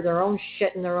take care of their own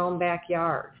shit in their own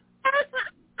backyard.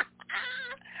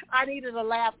 I needed a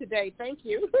laugh today. Thank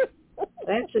you.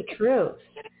 That's the truth.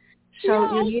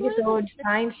 So you need to go and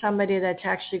find somebody that's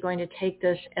actually going to take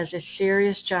this as a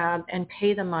serious job and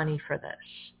pay the money for this.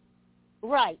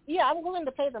 Right. Yeah, I'm willing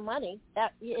to pay the money.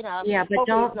 Yeah, but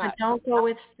don't go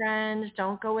with friends.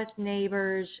 Don't go with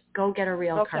neighbors. Go get a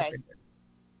real carpenter.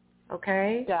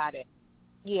 Okay. Got it.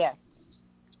 Yeah.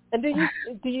 And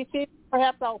do you think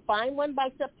perhaps I'll find one by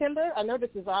September? I know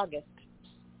this is August.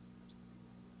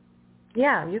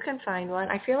 Yeah, you can find one.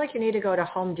 I feel like you need to go to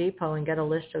Home Depot and get a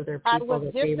list of their people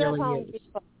that they really use.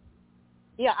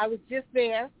 Yeah, I was just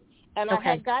there, and I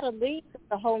had got a lead from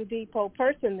the Home Depot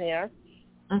person there,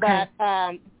 but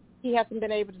he hasn't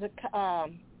been able to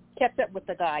catch up with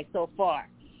the guy so far.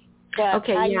 But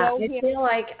I feel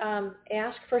like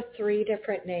ask for 3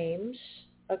 different names,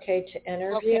 to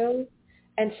interview,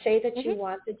 and say that you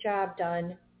want the job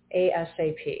done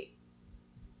ASAP.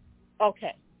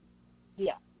 Okay.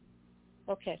 Yeah.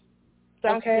 Okay.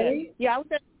 Sounds good. Yeah, I was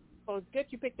it's good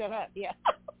you picked that up. Yeah.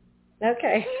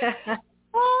 Okay.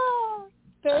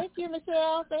 Thank you,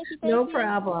 Michelle. Thank you. No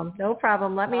problem. No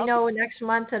problem. Let me know next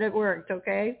month that it worked,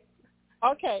 okay?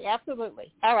 Okay,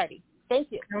 absolutely. All righty.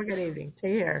 Thank you. Have a good evening.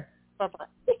 Take care.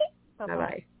 Bye-bye.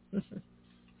 Bye-bye.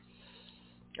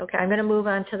 Okay, I'm going to move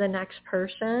on to the next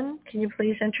person. Can you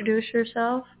please introduce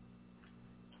yourself?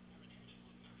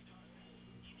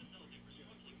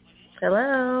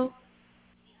 Hello.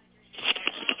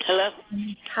 Hello.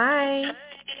 Hi.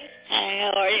 Hi,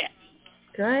 how are you?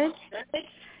 Good.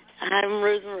 I'm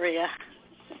Rosemaria.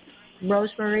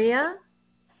 Rosemaria?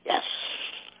 Yes.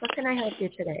 What can I help you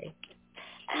today?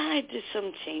 I did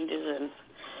some changes and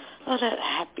all that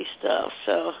happy stuff.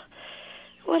 So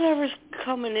whatever's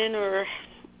coming in or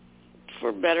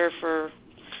for better for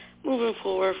moving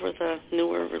forward with a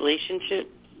newer relationship,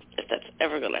 if that's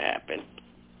ever going to happen.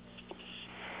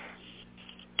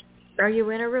 Are you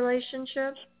in a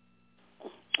relationship?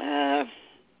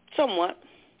 Somewhat.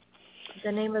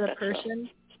 The name of the person?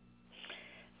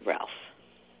 Ralph.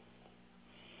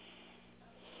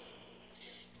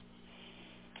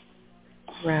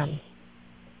 Ralph.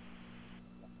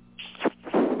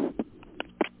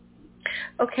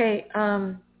 Okay,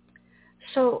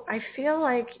 so I feel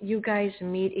like you guys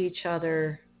meet each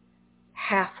other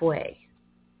halfway.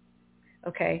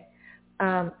 Okay?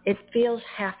 It feels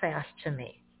half-assed to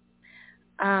me.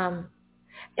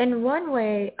 In one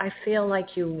way, I feel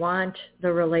like you want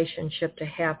the relationship to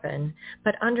happen,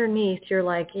 but underneath you're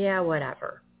like, yeah,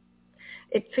 whatever.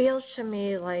 It feels to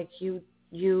me like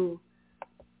you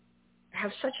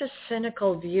have such a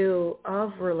cynical view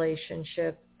of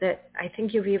relationship that I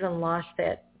think you've even lost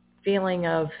that feeling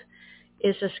of,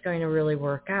 is this going to really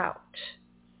work out?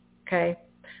 Okay?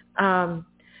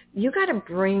 You got to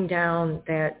bring down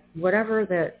that, whatever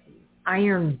that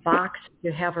iron box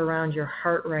you have around your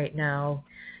heart right now.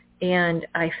 And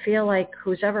I feel like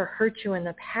who's ever hurt you in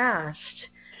the past,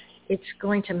 it's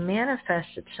going to manifest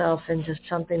itself into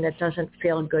something that doesn't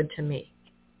feel good to me.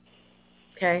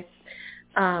 Okay?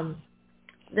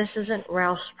 This isn't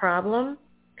Ralph's problem.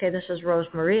 Okay, this is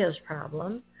Rosemaria's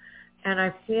problem. And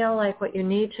I feel like what you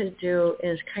need to do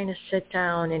is kind of sit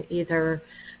down and either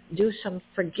do some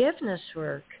forgiveness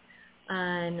work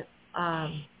on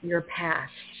your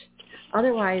past.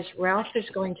 Otherwise, Ralph is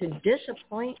going to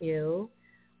disappoint you,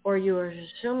 or you are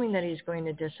assuming that he's going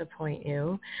to disappoint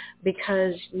you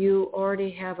because you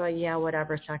already have a, yeah,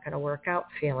 whatever, it's not going to work out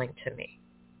feeling to me.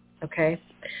 Okay?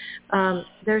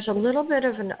 There's a little bit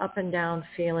of an up and down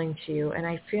feeling to you, and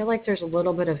I feel like there's a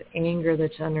little bit of anger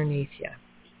that's underneath you.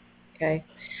 Okay?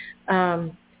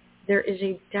 There is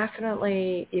a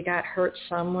definitely, you got hurt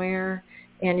somewhere,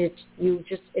 and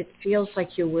it feels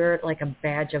like you wear it like a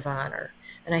badge of honor.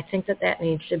 And I think that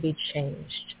needs to be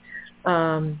changed.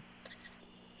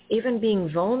 Even being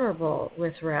vulnerable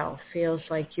with Ralph feels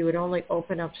like you would only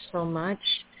open up so much,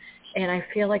 and I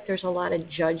feel like there's a lot of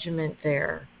judgment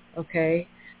there, okay?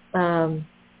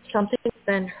 Something's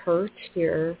been hurt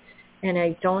here, and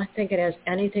I don't think it has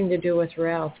anything to do with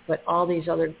Ralph, but all these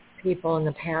other people in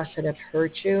the past that have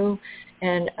hurt you.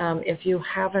 And if you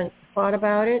haven't thought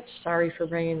about it, sorry for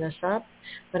bringing this up,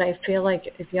 but I feel like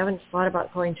if you haven't thought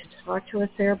about going to talk to a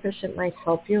therapist, it might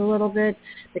help you a little bit,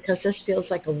 because this feels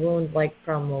like a wound like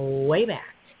from way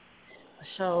back.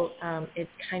 So it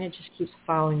kind of just keeps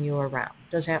following you around.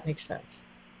 Does that make sense?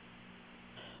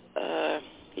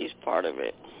 He's part of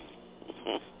it.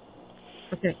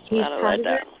 Okay, he's part of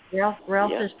it?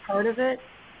 Ralph is part of it?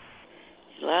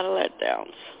 A lot of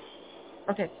letdowns.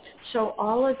 Okay, so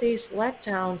all of these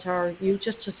letdowns are, you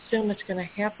just assume it's going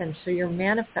to happen, so you're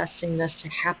manifesting this to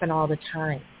happen all the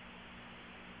time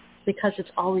because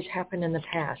it's always happened in the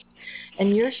past.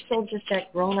 And you're still just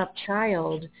that grown-up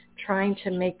child trying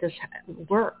to make this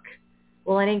work.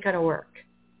 Well, it ain't going to work.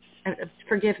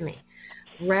 Forgive me.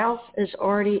 Ralph is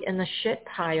already in the shit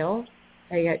pile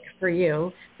for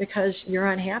you because you're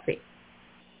unhappy.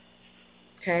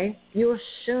 Okay? You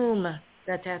assume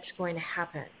that that's going to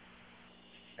happen.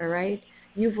 All right?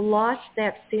 You've lost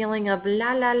that feeling of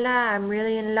la, la, la, I'm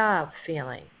really in love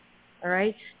feeling. All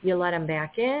right? You let him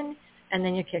back in, and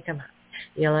then you kick him out.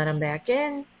 You let him back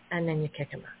in, and then you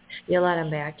kick him out. You let him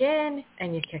back in,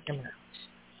 and you kick him out.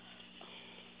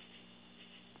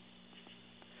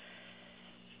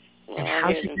 Well, and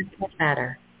how's it going to get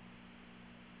better?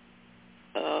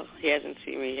 He hasn't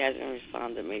seen me. He hasn't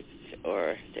responded to me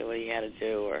or did what he had to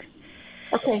do.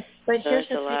 Okay, but so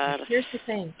here's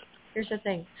the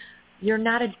thing. You're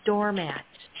not a doormat.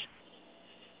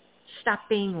 Stop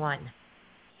being one.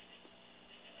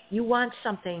 You want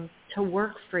something to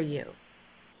work for you.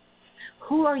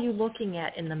 Who are you looking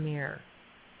at in the mirror?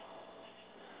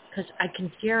 Because I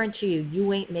can guarantee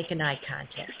you ain't making eye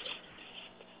contact.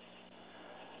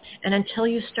 And until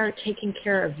you start taking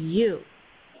care of you,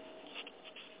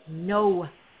 no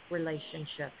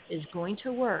relationship is going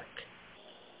to work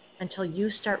until you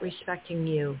start respecting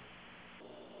you.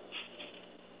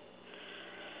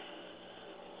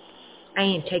 I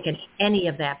ain't taking any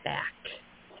of that back.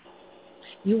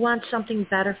 You want something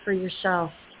better for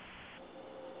yourself.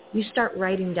 You start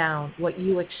writing down what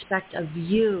you expect of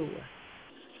you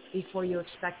before you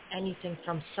expect anything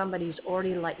from somebody who's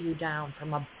already let you down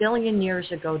from 1 billion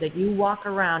years ago that you walk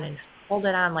around and hold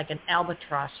it on like an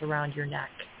albatross around your neck.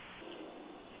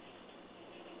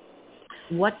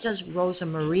 what does Rosa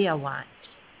Maria want?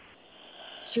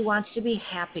 She wants to be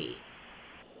happy.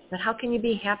 But how can you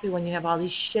be happy when you have all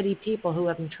these shitty people who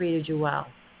haven't treated you well?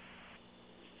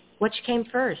 Which came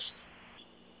first?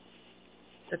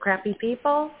 The crappy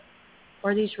people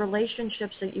or these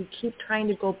relationships that you keep trying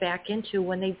to go back into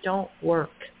when they don't work?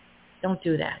 Don't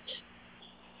do that.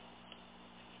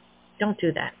 Don't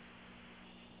do that.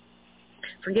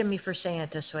 Forgive me for saying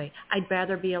it this way. I'd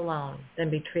rather be alone than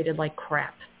be treated like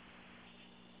crap.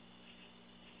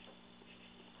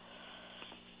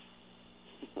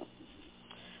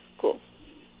 Cool.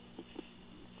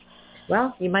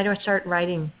 Well, you might start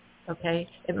writing, okay?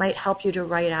 It might help you to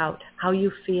write out how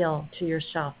you feel to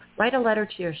yourself. Write a letter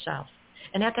to yourself.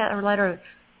 And at that letter,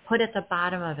 put at the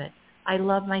bottom of it, I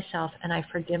love myself and I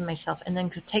forgive myself. And then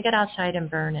take it outside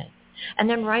and burn it. And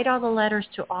then write all the letters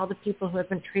to all the people who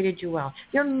haven't treated you well.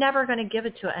 You're never going to give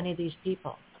it to any of these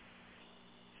people.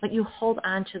 But you hold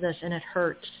on to this and it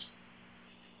hurts.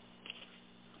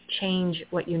 Change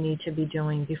what you need to be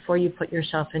doing before you put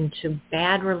yourself into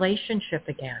bad relationship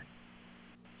again.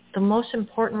 The most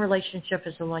important relationship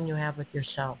is the one you have with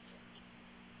yourself.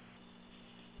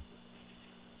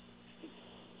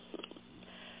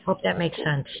 Hope that makes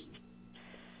sense.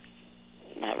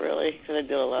 Not really, because I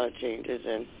do a lot of changes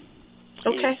and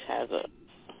okay. Has a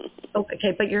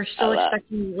okay, but you're still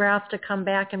expecting Ralph to come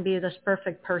back and be this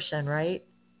perfect person, right?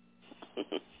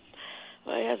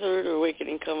 Well, he has a rude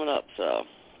awakening coming up, so.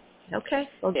 Okay,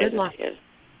 well, good luck.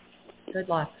 Good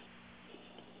luck.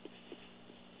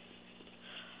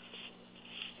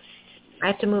 I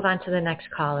have to move on to the next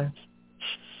caller.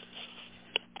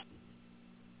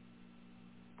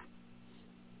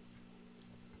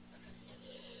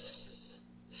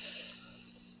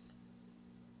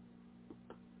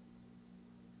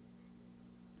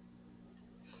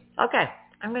 Okay,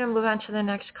 I'm going to move on to the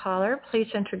next caller. Please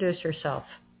introduce yourself.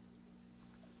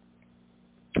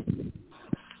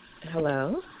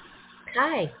 Hello.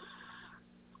 Hi.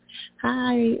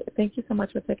 Hi. Thank you so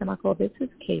much for taking my call. This is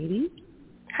Katie.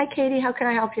 Hi, Katie. How can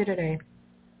I help you today?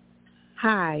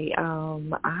 Hi.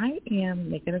 I am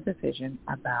making a decision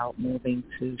about moving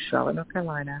to Charlotte, North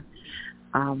Carolina,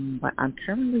 but I'm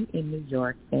currently in New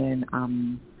York, and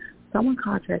someone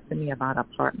contacted me about an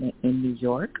apartment in New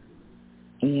York,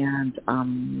 and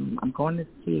I'm going to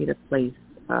see the place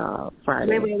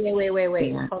Friday.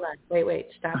 Wait. And, hold on. Wait.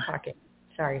 Stop talking.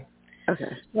 Sorry. Okay.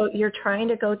 So you're trying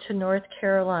to go to North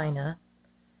Carolina.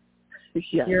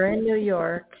 Yes. You're in New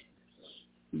York.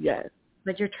 Yes.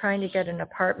 But you're trying to get an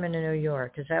apartment in New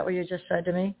York. Is that what you just said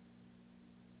to me?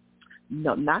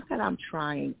 No, not that I'm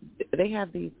trying. They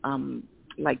have these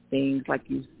like things like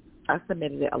you. I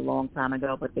submitted it a long time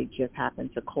ago, but they just happened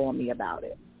to call me about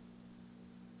it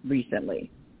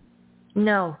recently.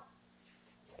 No.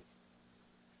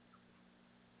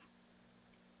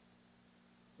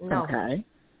 No. Okay.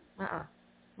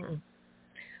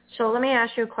 So let me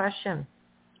ask you a question.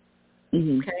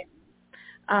 Mm-hmm. Okay.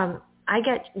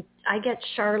 I get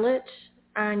Charlotte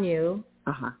on you.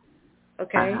 Uh-huh.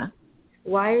 Okay. Uh-huh.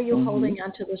 Why are you holding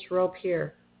onto this rope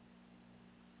here?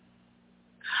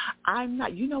 I'm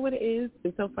not. You know what it is?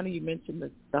 It's so funny you mentioned the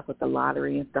stuff with the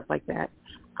lottery and stuff like that.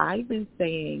 I've been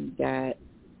saying that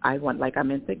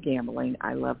I'm into gambling.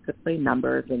 I love to play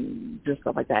numbers and do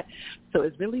stuff like that. So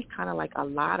it's really kind of like a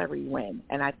lottery win.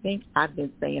 And I think I've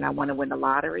been saying I want to win the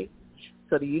lottery.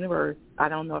 So the universe, I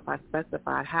don't know if I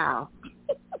specified how.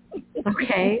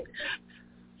 Okay.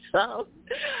 So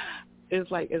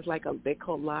it's like a they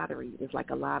call lottery. It's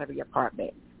like a lottery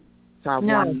apartment. So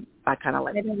I kind of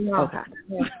like. I don't know. Okay.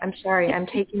 No, I'm sorry. I'm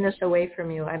taking this away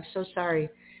from you. I'm so sorry.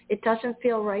 It doesn't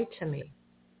feel right to me.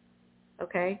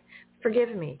 Okay?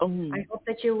 Forgive me. Mm-hmm. I hope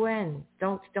that you win.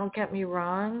 Don't get me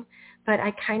wrong, but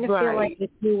I kind of feel like if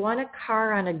you won a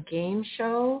car on a game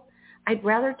show, I'd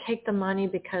rather take the money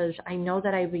because I know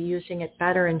that I'd be using it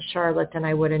better in Charlotte than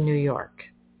I would in New York.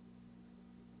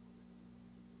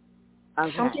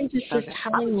 Okay. Something just is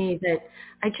telling me that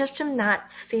I just am not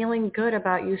feeling good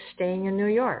about you staying in New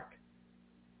York.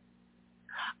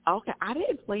 Okay, I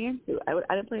didn't plan to.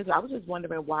 I didn't plan to. I was just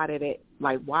wondering why did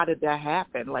that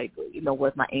happen? Like,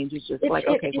 was my angels just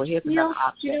here's another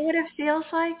option. You know what it feels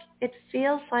like? It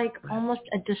feels like almost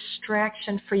a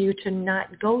distraction for you to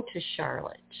not go to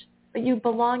Charlotte. But you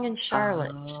belong in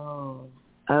Charlotte. Oh,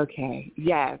 okay.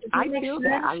 Yes, I feel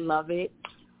that. I love it.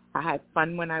 I had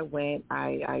fun when I went.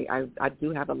 I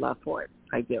do have a love for it.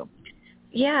 I do.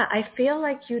 Yeah, I feel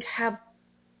like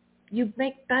you'd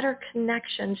make better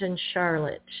connections in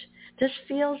Charlotte. This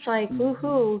feels like,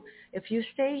 woohoo, if you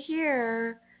stay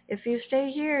here,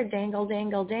 dangle,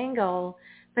 dangle, dangle,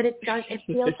 but it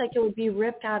feels like it would be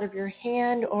ripped out of your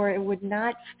hand, or it would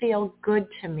not feel good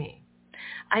to me.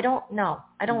 I don't know.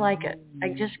 I don't like it. I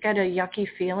just get a yucky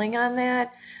feeling on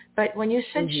that. But when you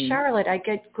said Charlotte, I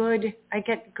get good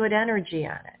energy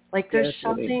on it. Like there's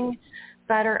something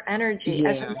better energy.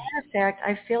 As a matter of fact,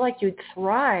 I feel like you'd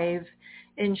thrive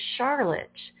in Charlotte,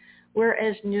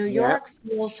 whereas New York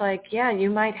feels like, you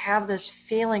might have this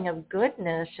feeling of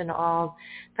goodness and all,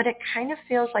 but it kind of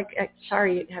feels like,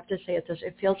 sorry, you have to say it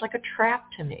it feels like a trap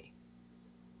to me.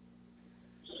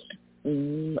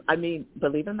 I mean,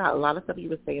 believe it or not, a lot of stuff you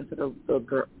were saying to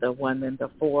the one and the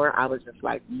four, I was just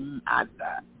like,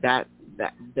 that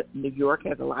New York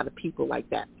has a lot of people like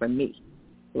that for me,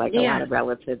 like a lot of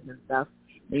relatives and stuff.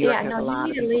 New York has a lot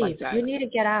of people like that. You need to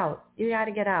get out. You got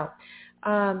to get out.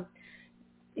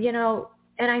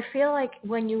 And I feel like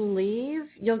when you leave,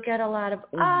 you'll get a lot of,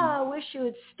 I wish you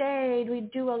had stayed. We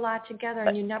do a lot together.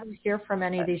 And you never hear from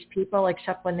any of these people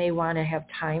except when they want to have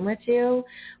time with you.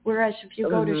 Whereas if you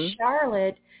go to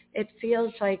Charlotte, it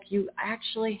feels like you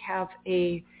actually have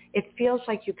it feels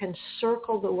like you can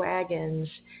circle the wagons,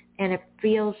 and it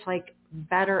feels like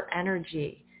better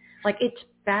energy. Like it's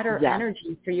better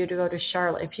energy for you to go to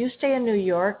Charlotte. If you stay in New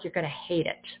York, you're going to hate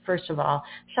it, first of all.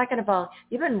 Second of all,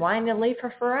 you've been wanting to leave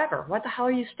for forever. What the hell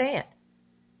are you staying?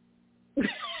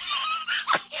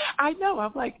 I know.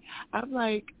 I'm like,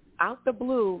 out the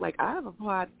blue, like I've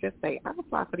applied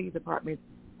for these apartments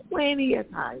plenty of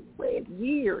times,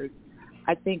 years.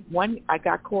 I think I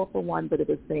got called for one, but it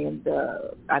was saying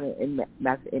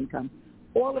that's the income.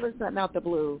 All of a sudden, out the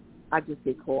blue, I just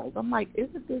get called. I'm like,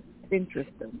 isn't this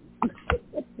interesting?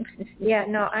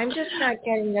 No, I'm just not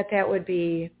getting that would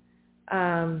be,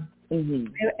 I'm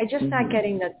just not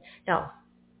getting that, no.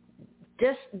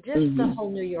 This the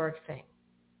whole New York thing,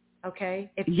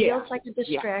 okay? It feels like a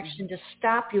distraction to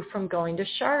stop you from going to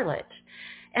Charlotte.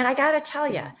 And I got to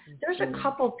tell you, there's a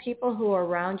couple people who are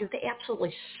around you, they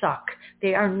absolutely suck.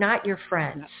 They are not your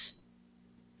friends.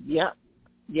 Yep.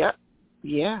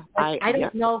 Yeah. I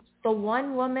don't know. The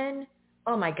one woman,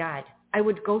 oh my God, I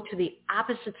would go to the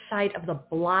opposite side of the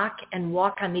block and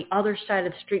walk on the other side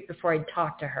of the street before I'd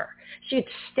talk to her. She'd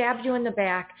stab you in the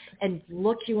back and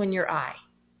look you in your eye.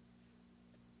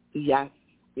 Yes.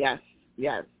 So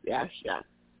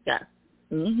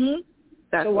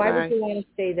why would you want to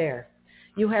stay there?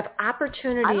 You have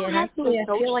opportunity, and I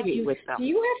feel like do you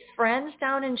have friends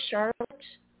down in Charlotte?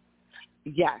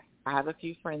 Yes, I have a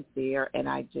few friends there, and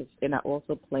I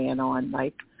also plan on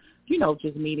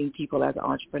just meeting people as an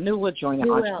entrepreneur, joining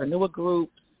entrepreneur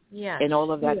groups, and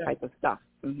all of that type of stuff.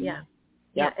 Mm-hmm.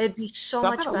 Yeah, it'd be so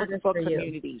much better for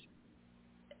community.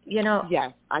 You.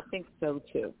 Yes, I think so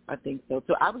too. I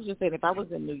was just saying, if I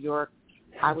was in New York,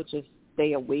 I would just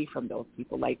stay away from those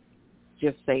people. Like,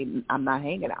 just say I'm not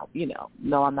hanging out.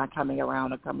 No, I'm not coming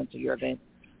around or coming to your event.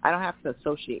 I don't have to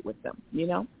associate with them.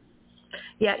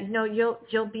 Yeah, no,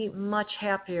 you'll be much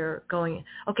happier going.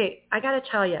 Okay, I got to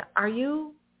tell you, are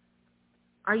you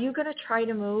going to try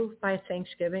to move by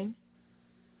Thanksgiving?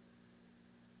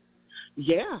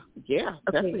 Yeah,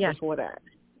 definitely before that.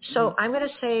 So I'm going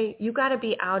to say you got to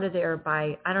be out of there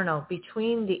by, I don't know,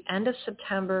 between the end of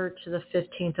September to the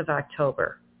 15th of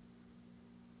October.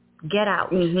 Get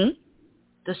out.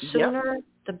 The sooner,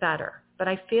 the better. But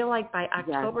I feel like by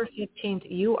October 15th,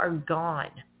 you are gone.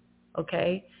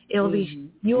 Okay? You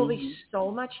will be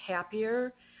so much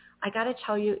happier. I got to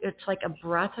tell you, it's like a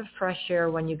breath of fresh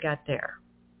air when you get there.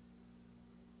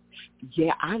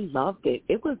 Yeah, I loved it.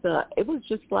 It was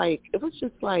just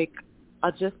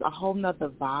a whole nother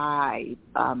vibe.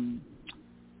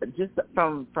 Just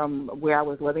from where I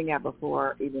was living at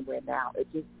before, even where now.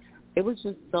 It was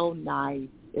just so nice.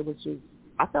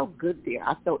 I felt good there.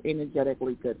 I felt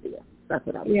energetically good there. That's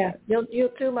what I was saying.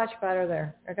 You'll do much better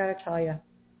there. I got to tell you.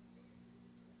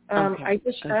 I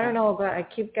don't know, but I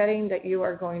keep getting that you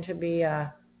are going to be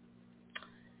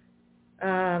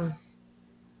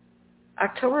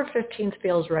October 15th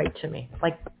feels right to me.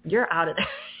 Like you're out of there.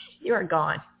 You are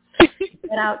gone.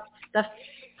 Get out.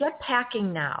 Get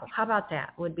packing now. How about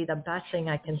that? Would be the best thing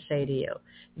I can say to you.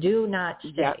 Do not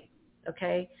stay.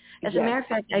 Okay? As a matter of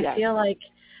fact, I feel like,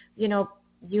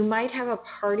 you might have a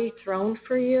party thrown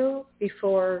for you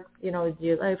before, you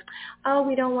leave. Oh,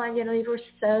 we don't want you to leave. We're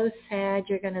so sad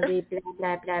you're going to leave, blah,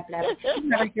 blah, blah, blah. You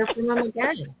never hear from them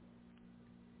again.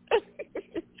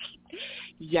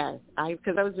 Yes,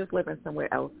 because I was just living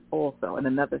somewhere else also in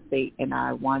another state, and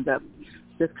I wound up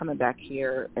just coming back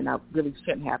here, and I really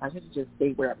shouldn't have. I should have just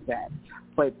stayed where I'm at.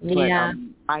 But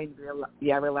I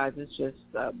realized it's just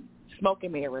smoke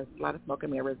and mirrors, a lot of smoke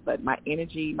and mirrors, but my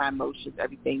energy, my emotions,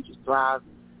 everything just thrives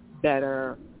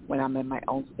better when I'm in my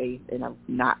own space and I'm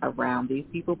not around these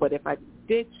people. But if I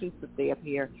did choose to stay up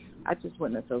here, I just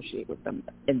wouldn't associate with them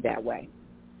in that way.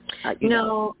 But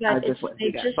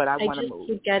I just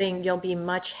keep getting, you'll be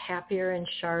much happier in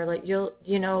Charlotte.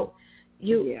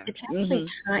 It's actually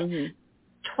time.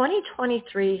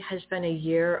 2023 has been a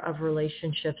year of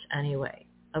relationships anyway.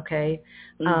 Okay.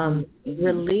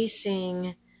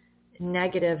 Releasing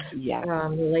negative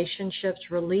relationships,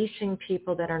 releasing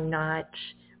people that are not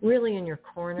really in your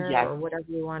corner or whatever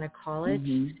you want to call it.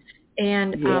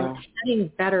 And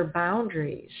setting better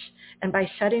boundaries. And by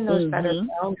setting those better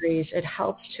boundaries, it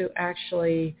helps to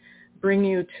actually bring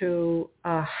you to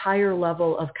a higher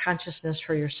level of consciousness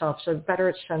for yourself, so a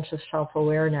better sense of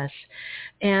self-awareness.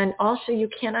 And also, you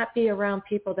cannot be around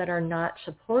people that are not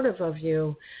supportive of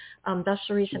you. That's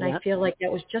the reason I feel like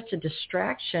that was just a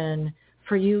distraction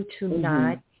for you to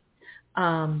not,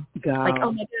 like,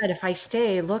 oh my God, if I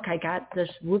stay, look, I got this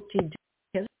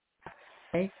whoop-de-doo.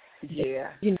 Okay?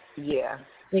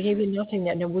 They gave you nothing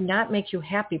that would not make you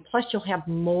happy. Plus, you'll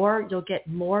get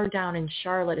more down in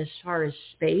Charlotte as far as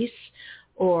space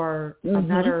or a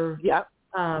better,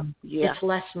 it's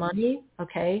less money,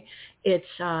 okay? It's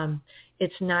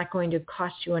not going to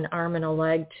cost you an arm and a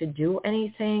leg to do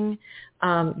anything.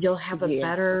 You'll have a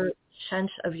better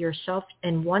sense of yourself.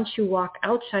 And once you walk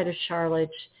outside of Charlotte,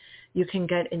 you can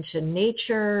get into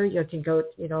nature. You can go,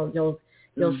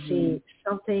 you'll see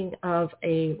something of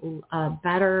a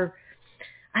better,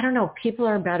 I don't know, people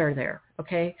are better there,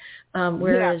 okay?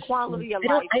 Whereas quality of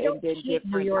life. I don't hate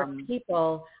New York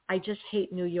people. I just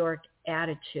hate New York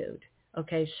attitude,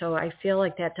 okay? So I feel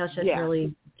like that doesn't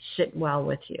really sit well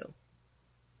with you.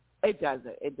 It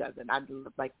doesn't. I do,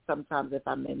 like, sometimes if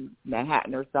I'm in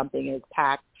Manhattan or something and it's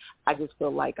packed, I just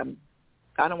feel like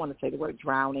I don't want to say the word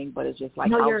drowning, but it's just like,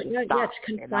 it's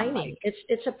confining.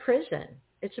 It's a prison.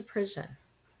 It's a prison.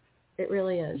 It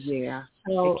really is. Yeah.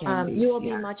 So you will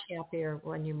be much happier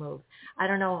when you move. I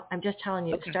don't know. I'm just telling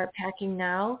you. Start packing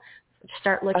now.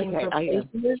 Start looking for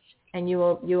places, and you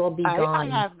will be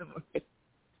gone. I have them.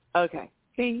 Okay.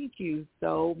 Thank you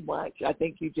so much. I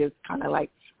think you just kind of I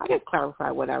just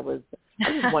clarified what I was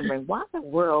wondering. Why in the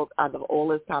world out of all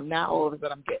this time now all of a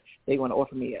sudden they want to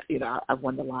offer me I've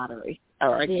won the lottery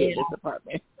or I get this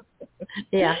apartment.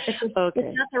 It's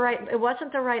not the right. It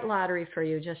wasn't the right lottery for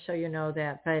you, just so you know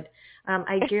that. But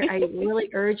I really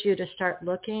urge you to start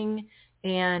looking,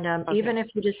 and even if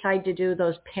you decide to do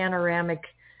those panoramic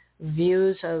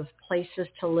views of places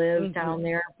to live down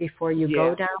there before you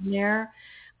go down there,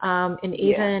 and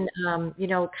even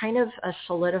kind of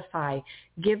solidify.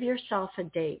 Give yourself a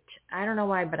date. I don't know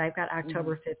why, but I've got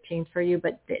October 15th for you.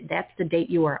 But that's the date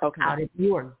you are out of.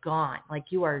 You are gone. Like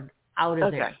you are out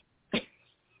of there.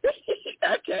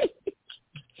 Okay.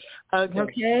 All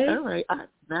right.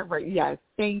 That's right. Yes.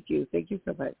 Thank you. Thank you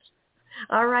so much.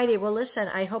 All righty. Well, listen,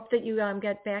 I hope that you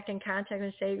get back in contact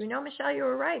and say, Michelle, you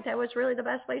were right. That was really the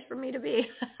best place for me to be.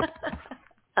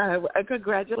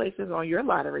 Congratulations on your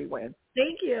lottery win.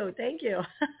 Thank you.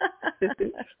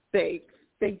 Thanks.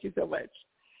 Thank you so much.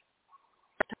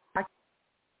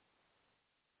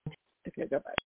 Okay, bye-bye.